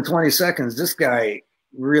tell within 20 seconds, this guy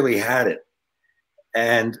really had it.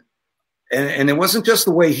 And it wasn't just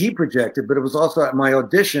the way he projected, but it was also at my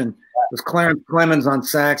audition. It was Clarence Clemens on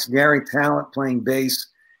sax, Gary Talent playing bass,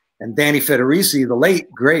 and Danny Federici, the late,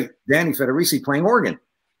 great Danny Federici, playing organ. It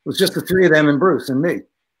was just the three of them and Bruce and me.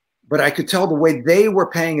 But I could tell the way they were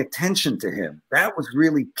paying attention to him. That was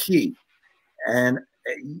really key. And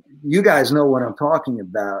you guys know what I'm talking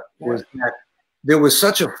about, was that there was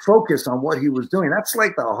such a focus on what he was doing. That's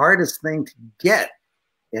like the hardest thing to get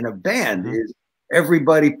in a band, is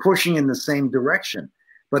everybody pushing in the same direction.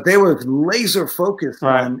 But they were laser focused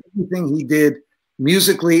on everything he did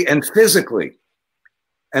musically and physically.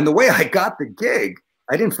 And the way I got the gig,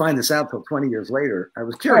 I didn't find this out till 20 years later. I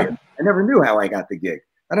was curious. I never knew how I got the gig.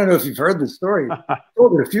 I don't know if you've heard this story. I've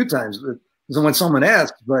told it a few times when someone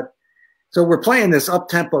asked. But so we're playing this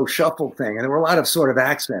up-tempo shuffle thing, and there were a lot of sort of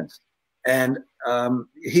accents. And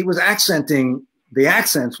he was accenting the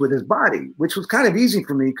accents with his body, which was kind of easy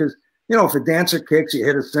for me because, you know, if a dancer kicks, you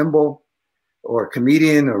hit a cymbal, or a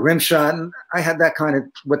comedian, or rim shot. And I had that kind of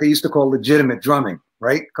what they used to call legitimate drumming,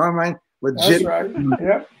 right, Carmine? Legit. That's right.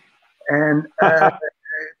 Yep. And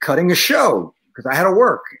cutting a show because I had to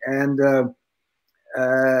work, and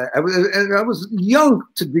I was young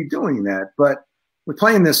to be doing that. But we're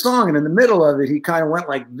playing this song, and in the middle of it, he kind of went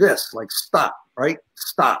like this, like stop, right,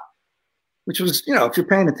 stop, which was, you know, if you're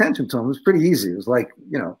paying attention to him, it was pretty easy. It was like,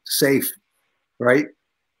 you know, safe, right?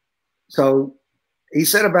 So he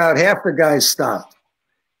said about half the guys stopped,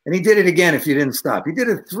 and he did it again if you didn't stop. He did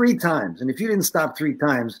it 3 times, and if you didn't stop 3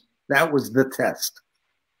 times, that was the test.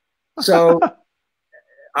 So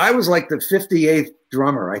I was like the 58th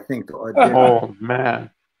drummer, I think. Oh, man.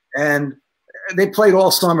 And they played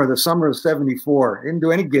all summer, the summer of '74. Didn't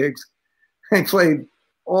do any gigs. They played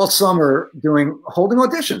all summer holding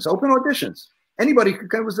auditions, open auditions. Anybody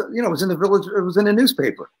could, it was in the village, it was in a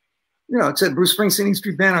newspaper. You know, it said Bruce Springsteen East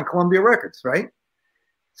Street Band on Columbia Records, right?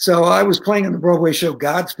 So I was playing in the Broadway show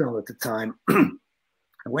Godspell at the time.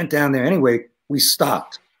 I went down there. Anyway, we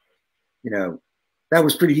stopped. You know, that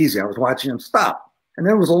was pretty easy. I was watching him stop. And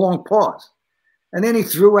then there was a long pause. And then he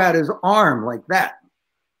threw out his arm like that.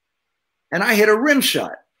 And I hit a rim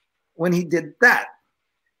shot when he did that.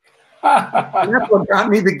 And that's what got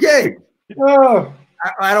me the gig. Oh.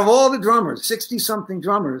 Out of all the drummers, 60-something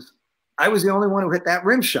drummers, I was the only one who hit that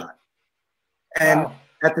rim shot. And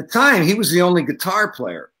at the time, he was the only guitar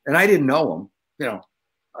player. And I didn't know him. You know,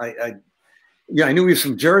 yeah, I knew he was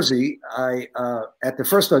from Jersey. At the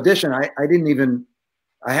first audition, I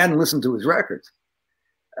hadn't listened to his records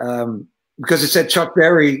because it said Chuck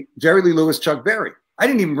Berry, Jerry Lee Lewis, Chuck Berry. I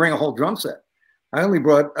didn't even bring a whole drum set. I only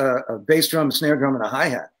brought a bass drum, a snare drum, and a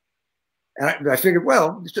hi-hat. And I figured,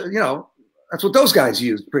 well, you know, that's what those guys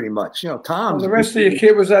used pretty much. You know, Tom. Well, the rest of your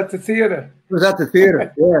kit was at the theater. It was at the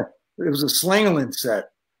theater, yeah. It was a Slingerland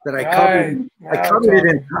set that I covered. I covered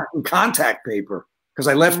it in contact paper because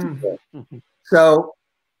I left it there. So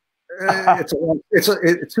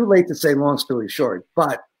it's too late to say long story short,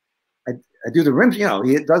 but I do the rim, you know,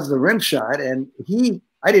 he does the rim shot, and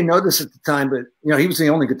I didn't know this at the time, but you know, he was the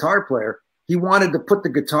only guitar player. He wanted to put the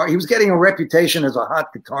guitar, he was getting a reputation as a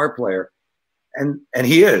hot guitar player. And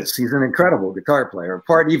he's an incredible guitar player,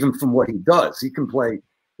 apart even from what he does. He can play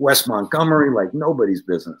Wes Montgomery like nobody's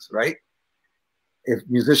business, right? If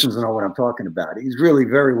musicians know what I'm talking about. He's really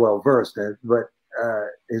very well versed, but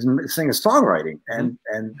his singer-songwriting and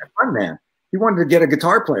a fun man. He wanted to get a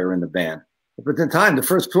guitar player in the band. But at the time, the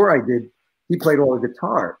first tour I did, he played all the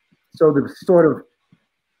guitar. So the sort of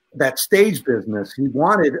that stage business, he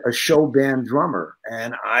wanted a show band drummer.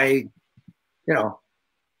 And I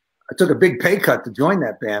took a big pay cut to join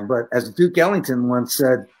that band. But as Duke Ellington once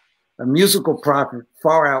said, a musical profit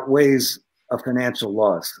far outweighs a financial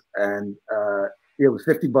loss. And it was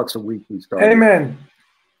 $50 a week we started. Amen.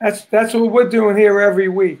 That's what we're doing here every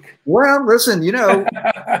week. Well, listen, you know,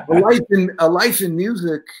 a life in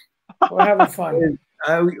music. We're having fun.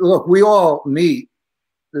 Look, we all meet,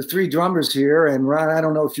 the three drummers here, and Ron, I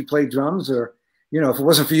don't know if you play drums or, you know, if it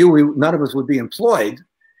wasn't for you, none of us would be employed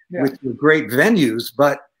with the great venues.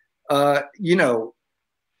 But, you know,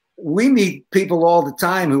 we meet people all the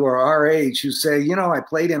time who are our age who say, you know, I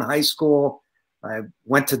played in high school, I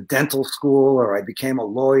went to dental school, or I became a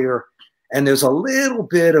lawyer. And there's a little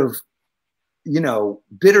bit of, you know,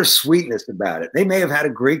 bittersweetness about it. They may have had a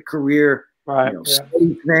great career, right, you know,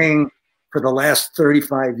 steady thing for the last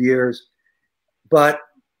 35 years. But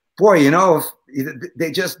boy, you know, they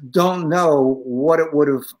just don't know what it would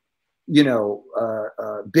have, you know,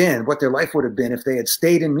 been, what their life would have been if they had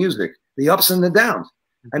stayed in music, the ups and the downs.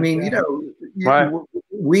 I mean, you know,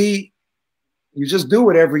 you just do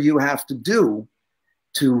whatever you have to do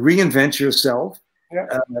to reinvent yourself,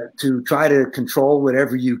 to try to control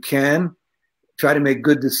whatever you can, try to make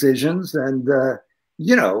good decisions. And,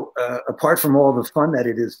 you know, apart from all the fun that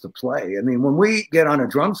it is to play, I mean, when we get on a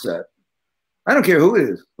drum set, I don't care who it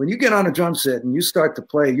is. When you get on a drum set and you start to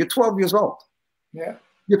play, you're 12 years old. Yeah.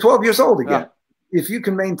 You're 12 years old again. If you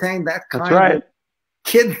can maintain that kind of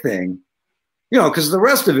kid thing, you know, because the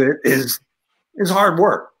rest of it is hard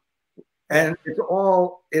work. And it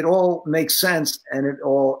all makes sense. And it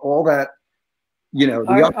all that, you know.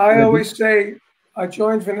 I always say I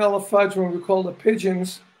joined Vanilla Fudge when we called the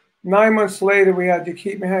Pigeons. 9 months later, we had to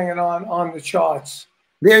keep me hanging on the charts.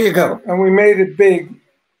 There you go. And we made it big.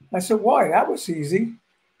 I said, why? That was easy,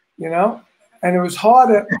 you know? And it was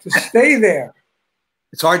harder to stay there.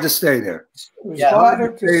 It's hard to stay there. It was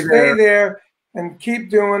harder to stay there and keep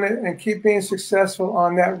doing it and keep being successful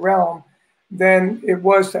on that realm than it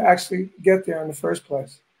was to actually get there in the first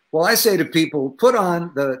place. Well, I say to people, put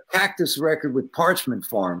on the Cactus record with Parchment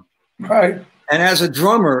Farm. Right. And as a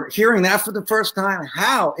drummer, hearing that for the first time,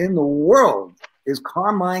 how in the world is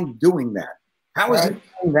Carmine doing that? How is he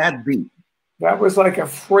playing that beat? That was like a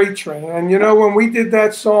freight train. And, you know, when we did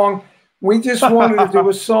that song, we just wanted to do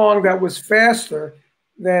a song that was faster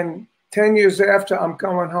than 10 years after I'm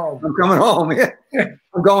Coming Home. I'm Coming Home, yeah.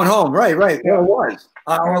 I'm Going Home, right. Yeah, it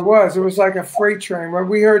was. It was like a freight train. When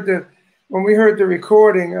we heard the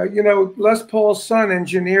recording, you know, Les Paul's son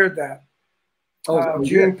engineered that.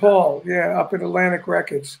 Gene Paul, up at Atlantic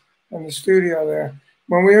Records in the studio there.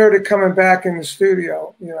 When we heard it coming back in the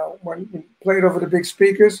studio, you know, when we played over the big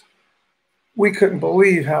speakers, we couldn't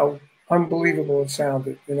believe how unbelievable it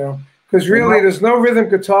sounded, you know, because really there's no rhythm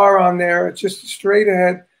guitar on there. It's just a straight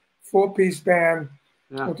ahead 4-piece band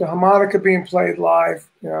with the harmonica being played live,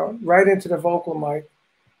 you know, right into the vocal mic.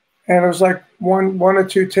 And it was like one or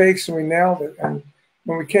two takes and we nailed it. And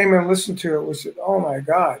when we came in and listened to it, we said, oh my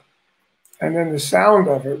God. And then the sound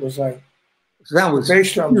of it was like, the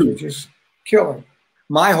bass drums were just killing.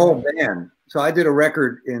 My whole band. So I did a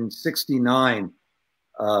record in '69.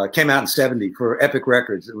 Came out in '70 for Epic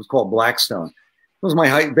Records. It was called Blackstone. It was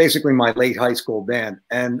basically my late high school band.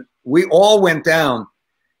 And we all went down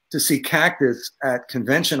to see Cactus at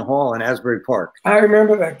Convention Hall in Asbury Park. I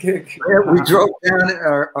remember that gig. We drove down,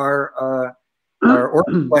 our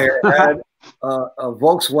organ player had a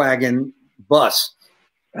Volkswagen bus,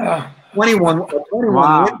 21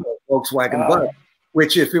 window Volkswagen bus.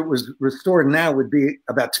 which if it was restored now would be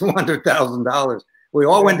about $200,000. We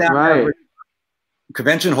all went down to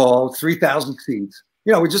Convention Hall, 3,000 seats.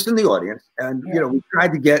 You know, we're just in the audience, and you know, we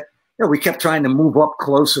tried to get, you know, we kept trying to move up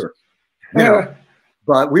closer, you know,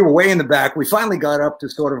 but we were way in the back. We finally got up to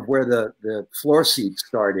sort of where the floor seats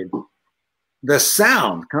started. The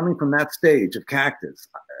sound coming from that stage of Cactus,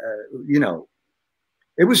 you know,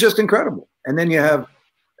 it was just incredible. And then you have,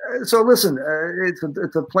 so listen, it's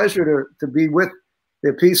a pleasure to be with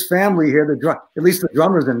the Appice family here. At least the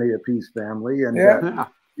drummers in the Appice family, and you know,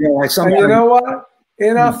 and you know what?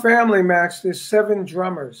 In our family, Max, there's 7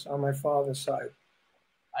 drummers on my father's side.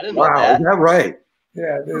 I didn't know that. Is that right?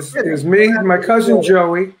 Yeah, there's me, my cousin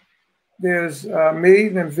Joey. There's me,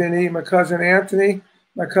 then Vinny, my cousin Anthony,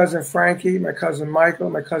 my cousin Frankie, my cousin Michael,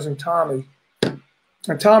 my cousin Tommy.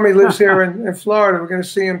 And Tommy lives here in Florida. We're going to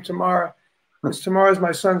see him tomorrow. Because tomorrow's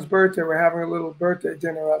my son's birthday. We're having a little birthday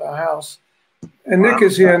dinner at our house. And Nick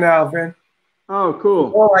is here now, Vin. Oh,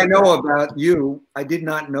 cool. All I know about you, I did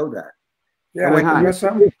not know that. Yeah, when you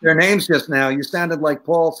said their names just now, you sounded like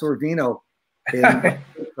Paul Sorvino in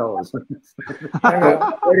Goodfellas.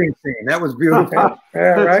 Wedding scene. That was beautiful. Yeah,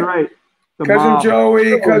 That's right. Cousin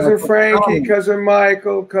Joey, cousin Frankie, cousin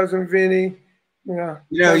Michael, cousin Vinny,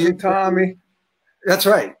 cousin Tommy. That's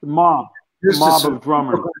right. The mob. The mob of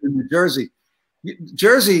drummers in New Jersey.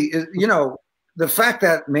 Jersey is, you know, the fact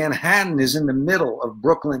that Manhattan is in the middle of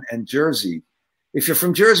Brooklyn and Jersey. If you're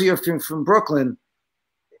from Jersey or if you're from Brooklyn,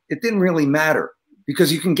 it didn't really matter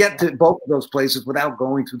because you can get to both of those places without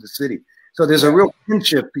going through the city. So there's a real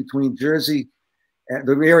kinship between Jersey, and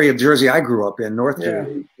the area of Jersey I grew up in, North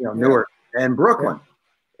Jersey, you know, Newark, and Brooklyn.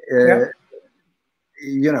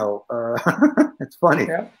 You know, it's funny.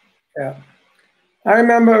 Yeah. I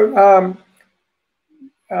remember,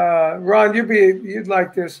 Ron, you'd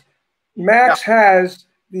like this. Max has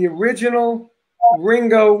the original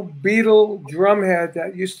Ringo Beatle drumhead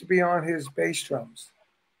that used to be on his bass drums.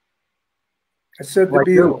 I said the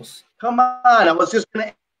Beatles. Come on, I was just going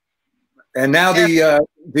to. And now the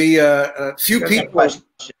few people,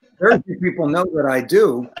 very few people know that I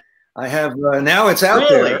do. I have now it's out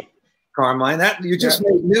there, Carmine. That you just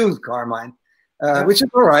made news, Carmine, which is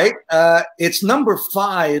all right. It's number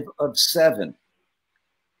 5 of 7,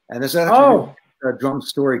 and there's actually a drum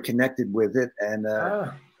story connected with it, and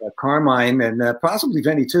Carmine and possibly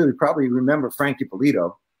Vinny too. You probably remember Frank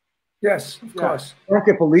Ippolito. Yes, of course. Frank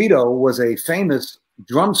Ippolito was a famous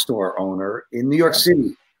drum store owner in New York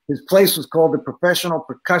City. His place was called the Professional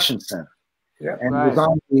Percussion Center, and it was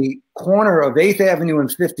on the corner of 8th Avenue and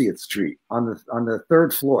 50th Street on the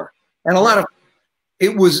 3rd floor. And a lot of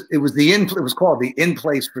it was called the in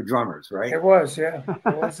place for drummers, right? It was, yeah.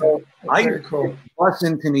 It was, so I bus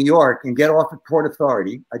into New York and get off at Port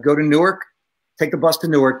Authority. I go to Newark, take the bus to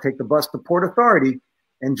Newark, take the bus to Port Authority,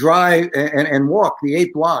 and drive and walk the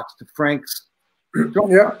 8 blocks to Frank's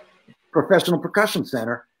Professional Percussion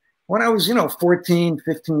Center. When I was, 14,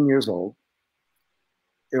 15 years old.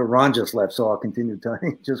 Ron just left, so I'll continue telling.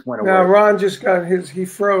 He just went away. No, Ron just got he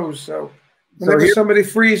froze. So whenever somebody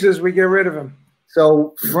freezes, we get rid of him.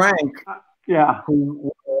 So Frank,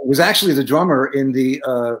 who was actually the drummer in the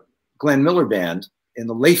Glenn Miller band in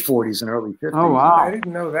the late 40s and early 50s. Oh, wow. I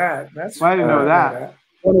didn't know that. I didn't know that.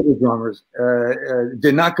 One of the drummers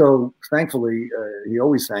did not go, thankfully, he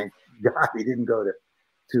always thanked God he didn't go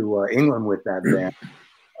to England with that band.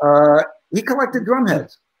 He collected drum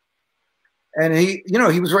heads. And he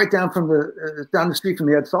was right down down the street from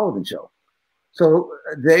the Ed Sullivan Show. So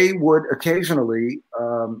they would occasionally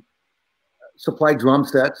supply drum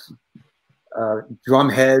sets, drum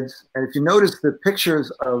heads. And if you notice the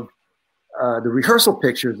pictures of the rehearsal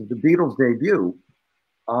pictures of the Beatles' debut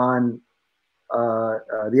on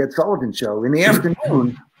the Ed Sullivan Show, in the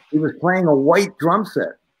afternoon, he was playing a white drum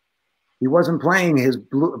set. He wasn't playing his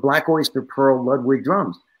Black Oyster Pearl Ludwig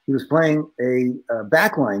drums. He was playing a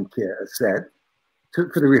backline set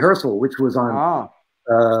for the rehearsal, which was on,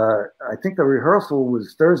 I think the rehearsal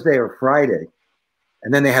was Thursday or Friday.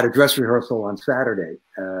 And then they had a dress rehearsal on Saturday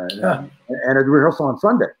and a rehearsal on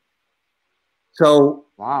Sunday. So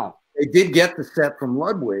they did get the set from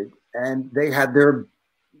Ludwig, and they had the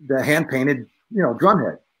hand-painted, drum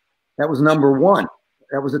head. That was number 1.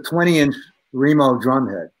 That was a 20-inch Remo drum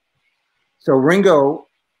head. So Ringo,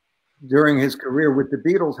 during his career with the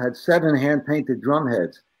Beatles, had 7 hand-painted drum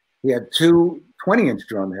heads. He had 2 20-inch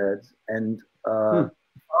drum heads and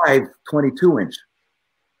 5 22-inch.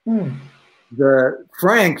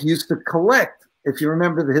 Frank used to collect, if you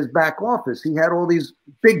remember his back office, he had all these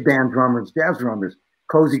big band drummers, jazz drummers,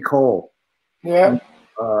 Cozy Cole,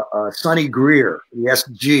 Sonny Greer, the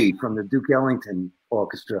SG from the Duke Ellington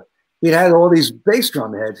Orchestra, he had all these bass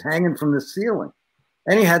drum heads hanging from the ceiling,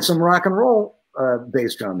 and he had some rock and roll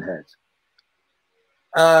bass drum heads.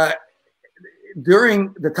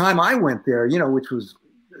 During the time I went there, you know, which was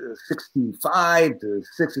 65 to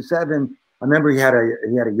 67, I remember he had a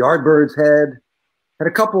Yardbirds head, had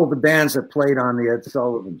a couple of the bands that played on the Ed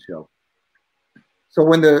Sullivan Show. So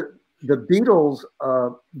when the Beatles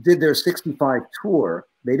did their 65 tour,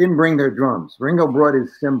 they didn't bring their drums. Ringo brought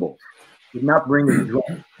his cymbals, did not bring his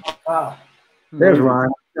drums. Wow. There's Ron.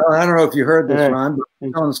 I don't know if you heard this, Ron, but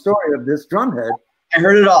I'm telling the story of this drumhead. I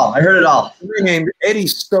heard it all. I heard it all. Somebody named Eddie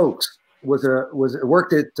Stokes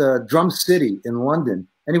worked at Drum City in London,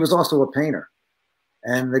 and he was also a painter.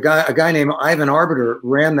 And a guy named Ivan Arbiter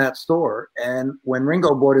ran that store. And when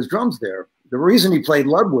Ringo bought his drums there, the reason he played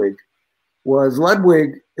Ludwig was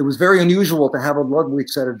it was very unusual to have a Ludwig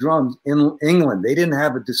set of drums in England. They didn't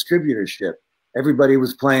have a distributorship. Everybody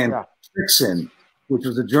was playing Trixen, which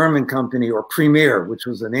was a German company, or Premier, which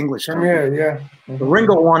was an English company. So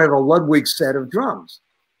Ringo wanted a Ludwig set of drums.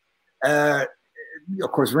 Of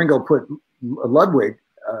course, Ringo put Ludwig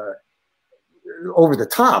over the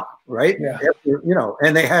top, right? Yeah. After, you know,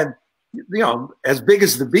 and they had, you know, as big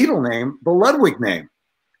as the Beatle name, the Ludwig name.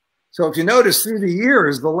 So if you notice through the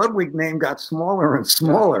years, the Ludwig name got smaller and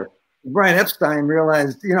smaller. Brian Epstein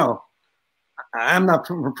realized, you know, I'm not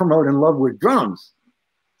promoting Ludwig drums.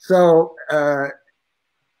 So the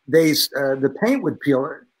paint would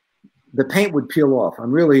peel off.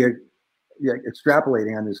 I'm really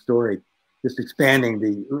extrapolating on this story, just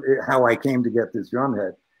expanding how I came to get this drum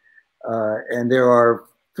head. And there are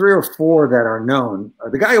 3 or 4 that are known.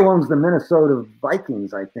 The guy who owns the Minnesota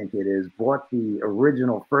Vikings, I think it is, bought the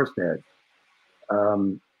original first head.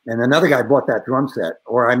 And another guy bought that drum set,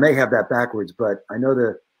 or I may have that backwards, but I know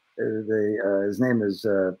his name is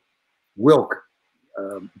Wilk,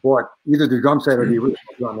 bought either the drum set or the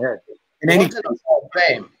original drum head. In any case,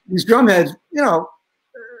 these drum heads, you know,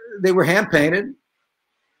 they were hand painted.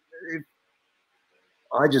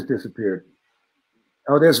 I just disappeared.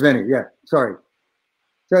 Oh, there's Vinny. Yeah, sorry.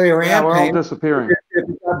 So they were hand painted. We're all disappearing. If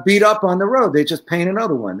it got beat up on the road, they just paint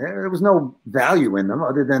another one. There was no value in them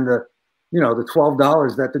other than the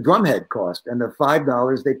 $12 that the drum head cost and the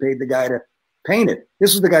 $5 they paid the guy to paint it.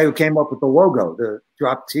 This was the guy who came up with the logo, the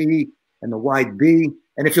drop T and the wide B.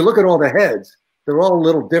 And if you look at all the heads, they're all a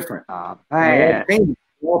little different. They're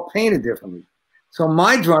all painted differently. So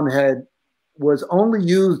my drum head was only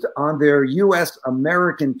used on their U.S.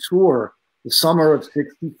 American tour the summer of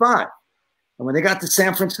 '65. And when they got to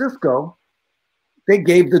San Francisco, they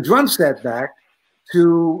gave the drum set back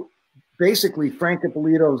to basically Frank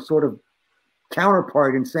Ippolito's sort of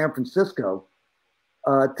counterpart in San Francisco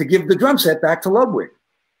to give the drum set back to Ludwig.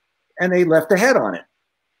 And they left a head on it.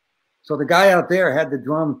 So the guy out there had the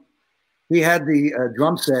drum, he had the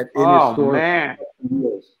drum set in his store. Man.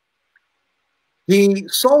 He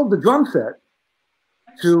sold the drum set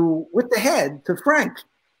with the head to Frank.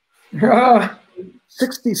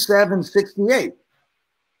 67, 68.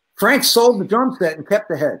 Frank sold the drum set and kept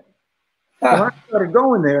the head. When I started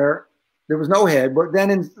going there was no head. But then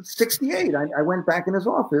in 68, I went back in his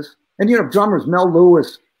office. And, you know, drummers, Mel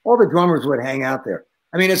Lewis, all the drummers would hang out there.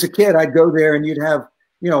 I mean, as a kid, I'd go there and you'd have,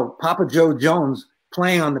 you know, Papa Joe Jones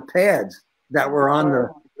playing on the pads that were on the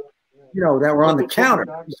counter.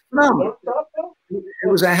 It was phenomenal. It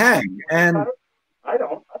was a hang. And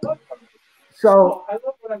so,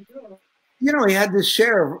 you know, he had this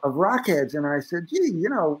share of rock heads, and I said, gee, you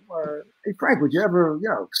know, hey, Frank, would you ever, you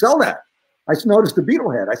know, sell that? I noticed the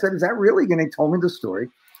Beatle head. I said, is that really? And he told me the story.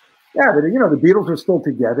 Yeah, but, you know, the Beatles were still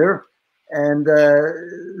together, and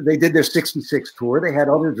they did their 66 tour. They had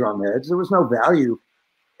other drum heads. There was no value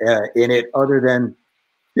in it other than,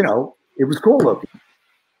 you know, it was cool looking.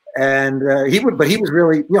 And he was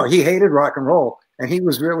really, you know, he hated rock and roll, and he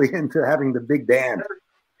was really into having the big band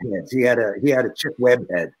heads. He had a Chick Webb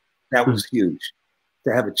head. That was huge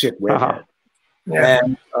to have a Chick Webb head. Yeah.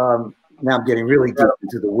 And now I'm getting really deep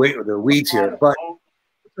into the weeds here. But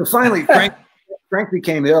so finally, Frank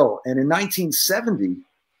became ill, and in 1970, it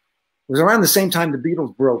was around the same time the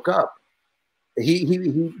Beatles broke up. He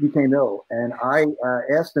became ill, and I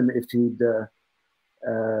asked him if he'd,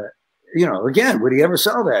 you know, again, would he ever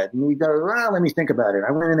sell that? And he goes, well, let me think about it.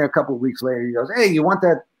 I went in there a couple of weeks later. He goes, hey, you want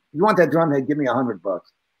that drum head? Give me $100.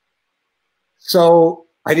 So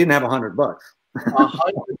I didn't have $100.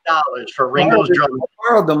 $100 for Ringo's drum. I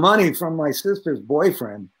borrowed the money from my sister's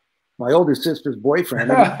boyfriend, my older sister's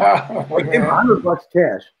boyfriend. I gave him $100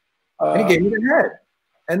 cash, and he gave me the head.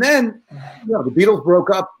 And then, you know, the Beatles broke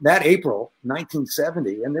up that April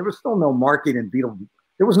 1970, and there was still no market in Beatles.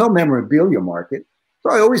 There was no memorabilia market,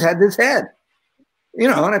 so I always had this head. you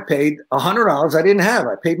know, and I paid $100. I didn't have.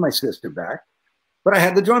 I paid my sister back, but I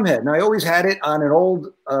had the drum head, and I always had it on an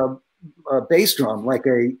old bass drum, like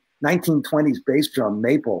a 1920s bass drum,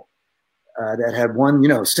 maple, that had one, you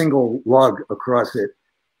know, single lug across it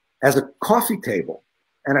as a coffee table,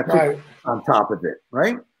 and I put it on top of it,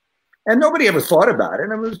 right? And nobody ever thought about it,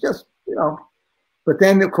 and it was just, you know. But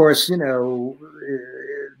then, of course, you know,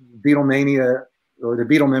 Beatlemania, or the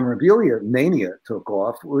Beatle memorabilia mania took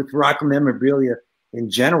off with rock memorabilia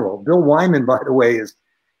in general. Bill Wyman, by the way, is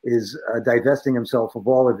divesting himself of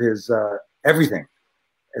all of his everything.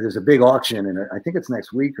 And there's a big auction, and I think it's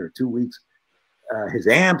next week or 2 weeks. His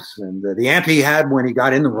amps and the amp he had when he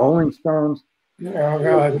got in the Rolling Stones. Oh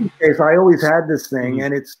God! I always had this thing,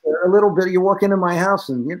 and it's a little bit. You walk into my house,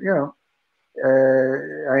 and you know,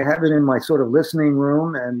 I have it in my sort of listening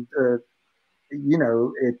room, and you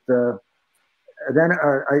know, it. Then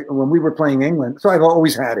when we were playing England, so I've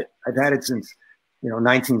always had it. I've had it since, you know,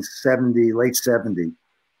 1970, late 70,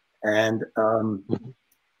 and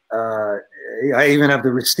I even have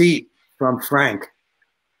the receipt from Frank.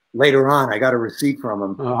 Later on, I got a receipt from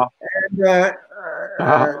him, and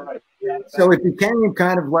so it became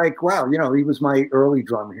kind of like, wow, you know, he was my early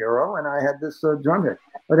drum hero, and I had this drum hit.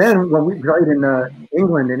 But then when we played in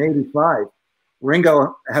England in '85,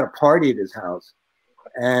 Ringo had a party at his house.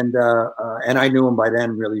 And I knew him by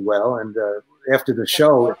then really well. And after the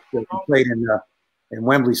show, we played in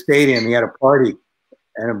Wembley Stadium. He had a party,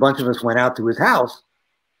 and a bunch of us went out to his house,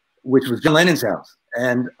 which was John Lennon's house.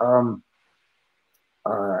 And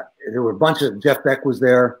there were a bunch of, Jeff Beck was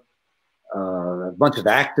there, a bunch of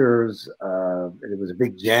actors. It was a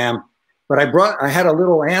big jam. But I had a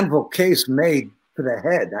little anvil case made for the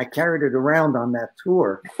head. I carried it around on that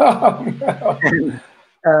tour. Oh, no. And,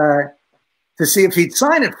 to see if he'd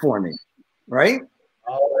sign it for me, right?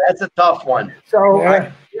 Oh, that's a tough one. So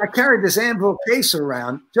I carried this anvil case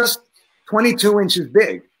around, just 22 inches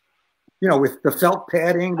big, you know, with the felt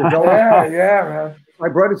padding. The man. I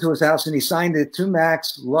brought it to his house, and he signed it to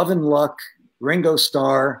Max, Love and Luck, Ringo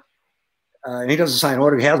Starr. And he doesn't sign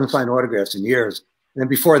autographs. He hasn't signed autographs in years. And then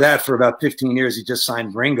before that, for about 15 years, he just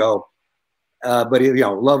signed Ringo. But, you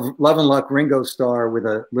know, Love and Luck, Ringo Starr with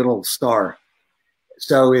a little star.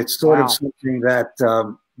 So it's sort of something that,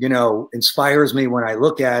 you know, inspires me when I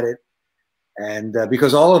look at it. And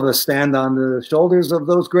because all of us stand on the shoulders of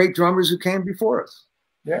those great drummers who came before us.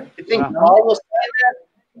 Yeah. You think all will say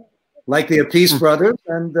that? Like the Appice brothers.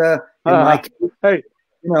 And in my case, hey,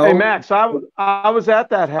 you know, hey, Max, I was at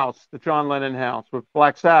that house, the John Lennon house with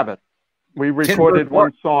Black Sabbath. We recorded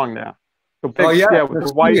one song there. The big, with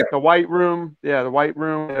the white room. Yeah, the white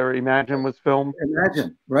room where Imagine was filmed.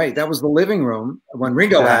 Imagine, right. That was the living room. When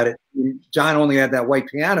Ringo had it, John only had that white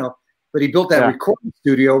piano, but he built that recording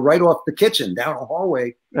studio right off the kitchen, down a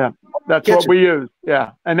hallway. Yeah, that's what we used.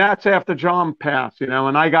 Yeah, and that's after John passed, you know,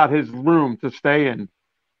 and I got his room to stay in,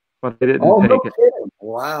 but I didn't take it. Kidding.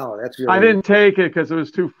 Wow, that's really. I didn't take it because it was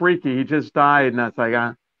too freaky. He just died, and that's like,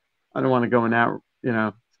 I don't want to go in that, you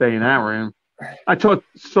know, stay in that room. I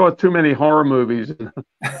saw too many horror movies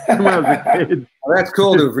when I was a kid. Well, that's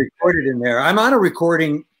cool to have recorded in there. I'm on a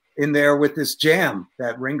recording in there with this jam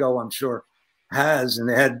that Ringo, I'm sure, has. And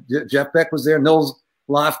they had Jeff Beck was there, Nils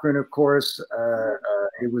Lofgren, of course.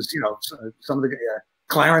 It was, you know, some of the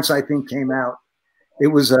Clarence, I think, came out. It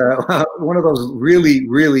was one of those really,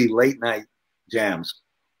 really late night jams.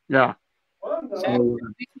 Yeah. So,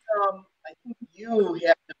 I think you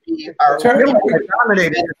have to be our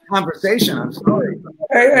dominated this conversation. I'm sorry.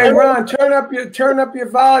 Hey, Ron, turn up your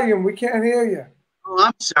volume. We can't hear you. Oh,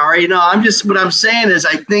 I'm sorry. No, what I'm saying is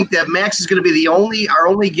I think that Max is going to be our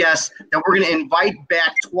only guest that we're going to invite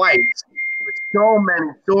back twice with so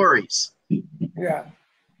many stories. Yeah.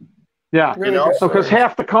 Yeah. You know, because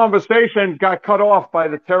half the conversation got cut off by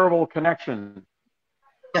the terrible connection.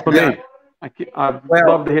 For me. I'd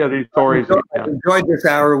love to hear these stories. I enjoyed this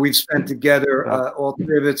hour we've spent together, all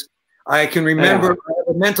three of us. I can remember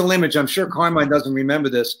a mental image. I'm sure Carmine doesn't remember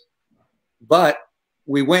this, but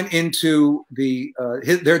we went into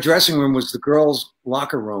their dressing room was the girls'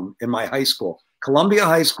 locker room in my high school, Columbia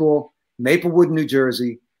High School, Maplewood, New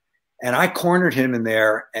Jersey, and I cornered him in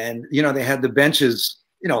there. And you know they had the benches,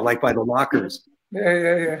 you know, like by the lockers.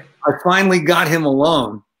 Yeah. I finally got him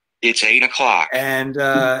alone. It's 8 o'clock. And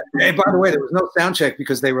by the way, there was no sound check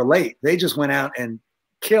because they were late. They just went out and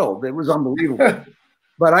killed. It was unbelievable.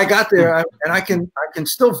 But I got there, and I can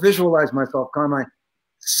still visualize myself, Carmine,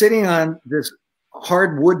 sitting on this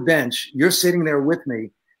hardwood bench. You're sitting there with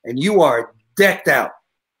me, and you are decked out.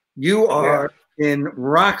 You are in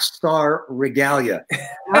rock star regalia.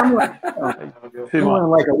 I'm like,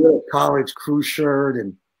 like a little college crew shirt,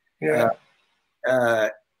 and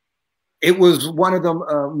it was one of the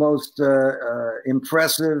most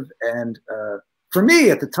impressive and, for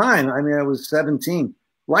me at the time, I mean, I was 17,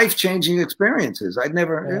 life-changing experiences. I'd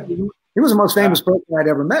never, he was the most famous person I'd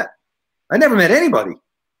ever met. I never met anybody.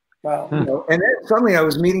 Wow. You know, and then suddenly I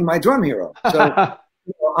was meeting my drum hero. So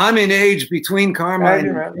you know, I'm in age between Carmine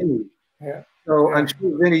and Vinny. Yeah. So I'm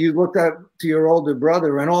sure, Vinny, you looked up to your older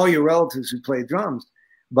brother and all your relatives who played drums,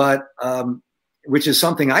 but which is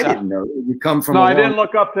something I didn't know. You come from I didn't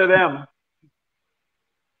look up to them.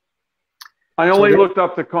 I only looked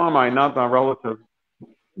up to Carmine, not my relative.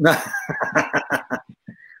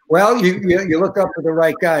 Well, you looked up to the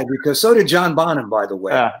right guy, because so did John Bonham, by the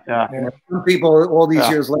way. Yeah. You know, some people all these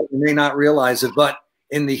years later may not realize it, but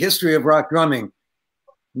in the history of rock drumming,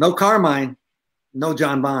 no Carmine, no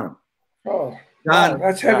John Bonham. Oh, John,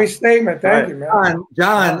 that's a heavy statement. Thank you, man.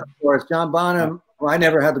 John, of course, John Bonham, who I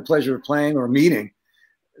never had the pleasure of playing or meeting.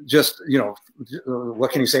 Just, you know,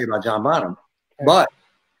 what can you say about John Bonham? But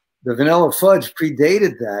the Vanilla Fudge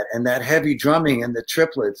predated that, and that heavy drumming and the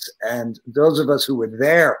triplets, and those of us who were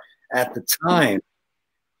there at the time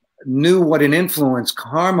knew what an influence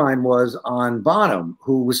Carmine was on Bonham,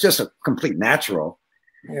 who was just a complete natural.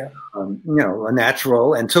 Yeah. You know, a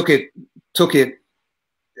natural, and took it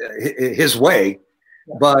his way.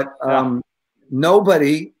 But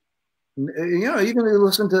nobody, you know, even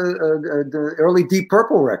listen to the early Deep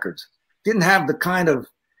Purple records, didn't have the kind of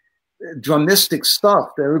drumistic stuff.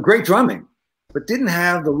 They were great drumming, but didn't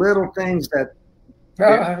have the little things that.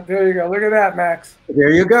 There you go. Look at that, Max. There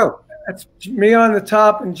you go. That's me on the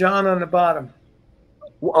top and John on the bottom.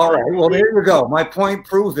 All right. Well, there you go. My point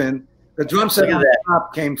proven. The drum set on the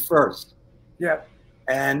top came first. Yeah.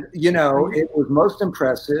 And, you know, it was most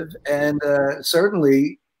impressive. And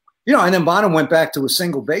certainly, you know, and then Bonham went back to a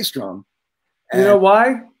single bass drum. You know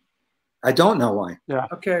why? I don't know why. Yeah.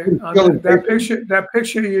 Okay. That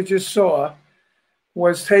picture you just saw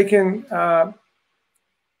was taken on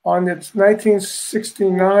its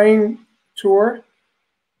 1969 tour,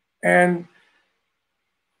 and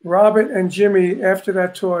Robert and Jimmy, after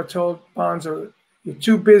that tour, told Bonzo, "You're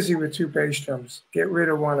too busy with two bass drums. Get rid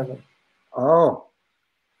of one of them." Oh.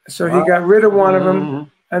 So he got rid of one of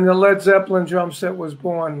them, and the Led Zeppelin drum set was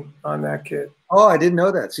born on that kit. Oh, I didn't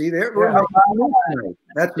know that. See, there. Yeah.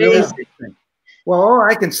 That's really interesting. Well, all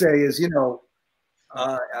I can say is, you know,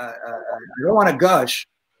 I don't want to gush.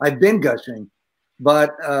 I've been gushing,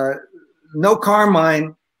 but no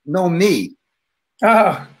Carmine, no me.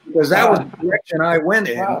 Oh, because that was the direction I went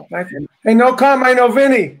in. Wow. Hey, no Carmine, no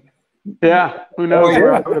Vinny. Yeah, who knows?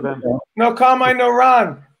 No Carmine, no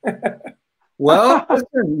Ron. Well,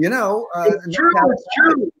 listen, you know, it's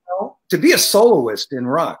true. You know, to be a soloist in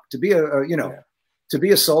rock, to be to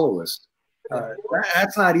be a soloist,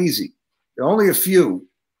 that's not easy. There are only a few,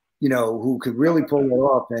 you know, who could really pull it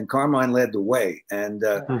off, and Carmine led the way. And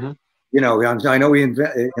you know, I know he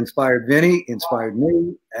inspired Vinny, inspired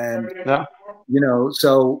me, and you know,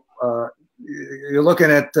 so you're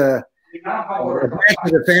looking at a branch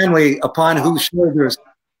of the family upon whose shoulders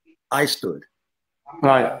I stood.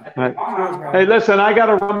 Right. Hey, listen, I got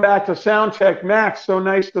to run back to sound check. Max, so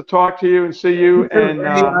nice to talk to you and see you. And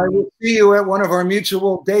I will see you at one of our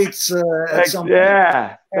mutual dates at some point.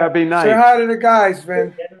 Yeah, that'd be nice. Say hi to the guys,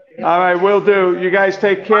 Vin. All right, will do. You guys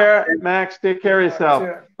take care. Max, take care of yourself.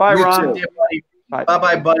 Bye, Ron.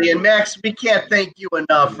 Bye-bye, buddy. And Max, we can't thank you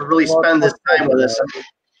enough for really spending this time with us.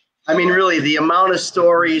 I mean, really, the amount of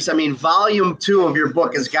stories. I mean, volume 2 of your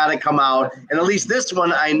book has got to come out. And at least this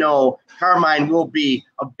one, I know Carmine will be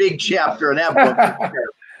a big chapter in that book.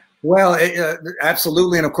 Well,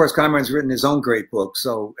 absolutely. And of course, Carmine's written his own great book.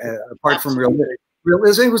 So apart from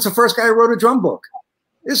Realism, he was the first guy who wrote a drum book.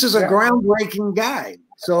 This is a groundbreaking guy.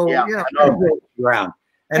 So, you know, around.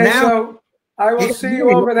 And now, so I will see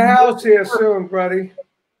you over the house here soon, buddy.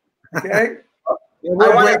 Okay?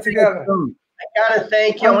 We'll work together. I gotta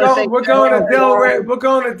thank you. We're going to Delray. We're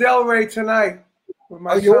going to Delray tonight with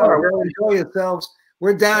my son. You are. Well, enjoy yourselves.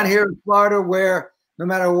 We're down here in Florida, where no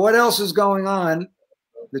matter what else is going on,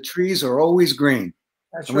 the trees are always green.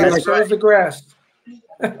 That's right. So is the grass.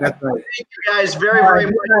 That's right. Thank you guys very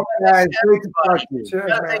much. Guys, great to talk to you.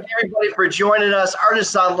 Thank everybody for joining us.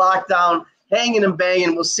 Artists on Lockdown, Hanging and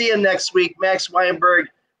Banging. We'll see you next week. Max Weinberg,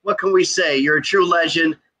 what can we say? You're a true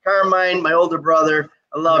legend. Carmine, my older brother,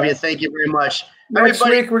 I love you. Thank you very much. Next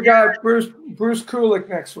week we got Bruce Kulick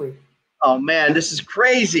next week. Oh, man, this is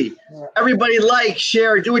crazy. Everybody like,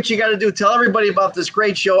 share, do what you got to do. Tell everybody about this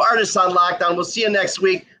great show, Artists on Lockdown. We'll see you next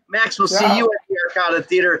week. Max, we'll see you at the Arcada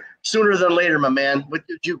Theater sooner than later, my man, with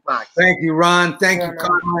the jukebox. Thank you, Ron. Thank you,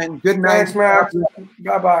 Carmine. Good night. Thanks, Max.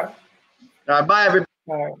 Bye-bye. Bye, everybody.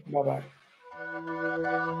 All right, bye-bye.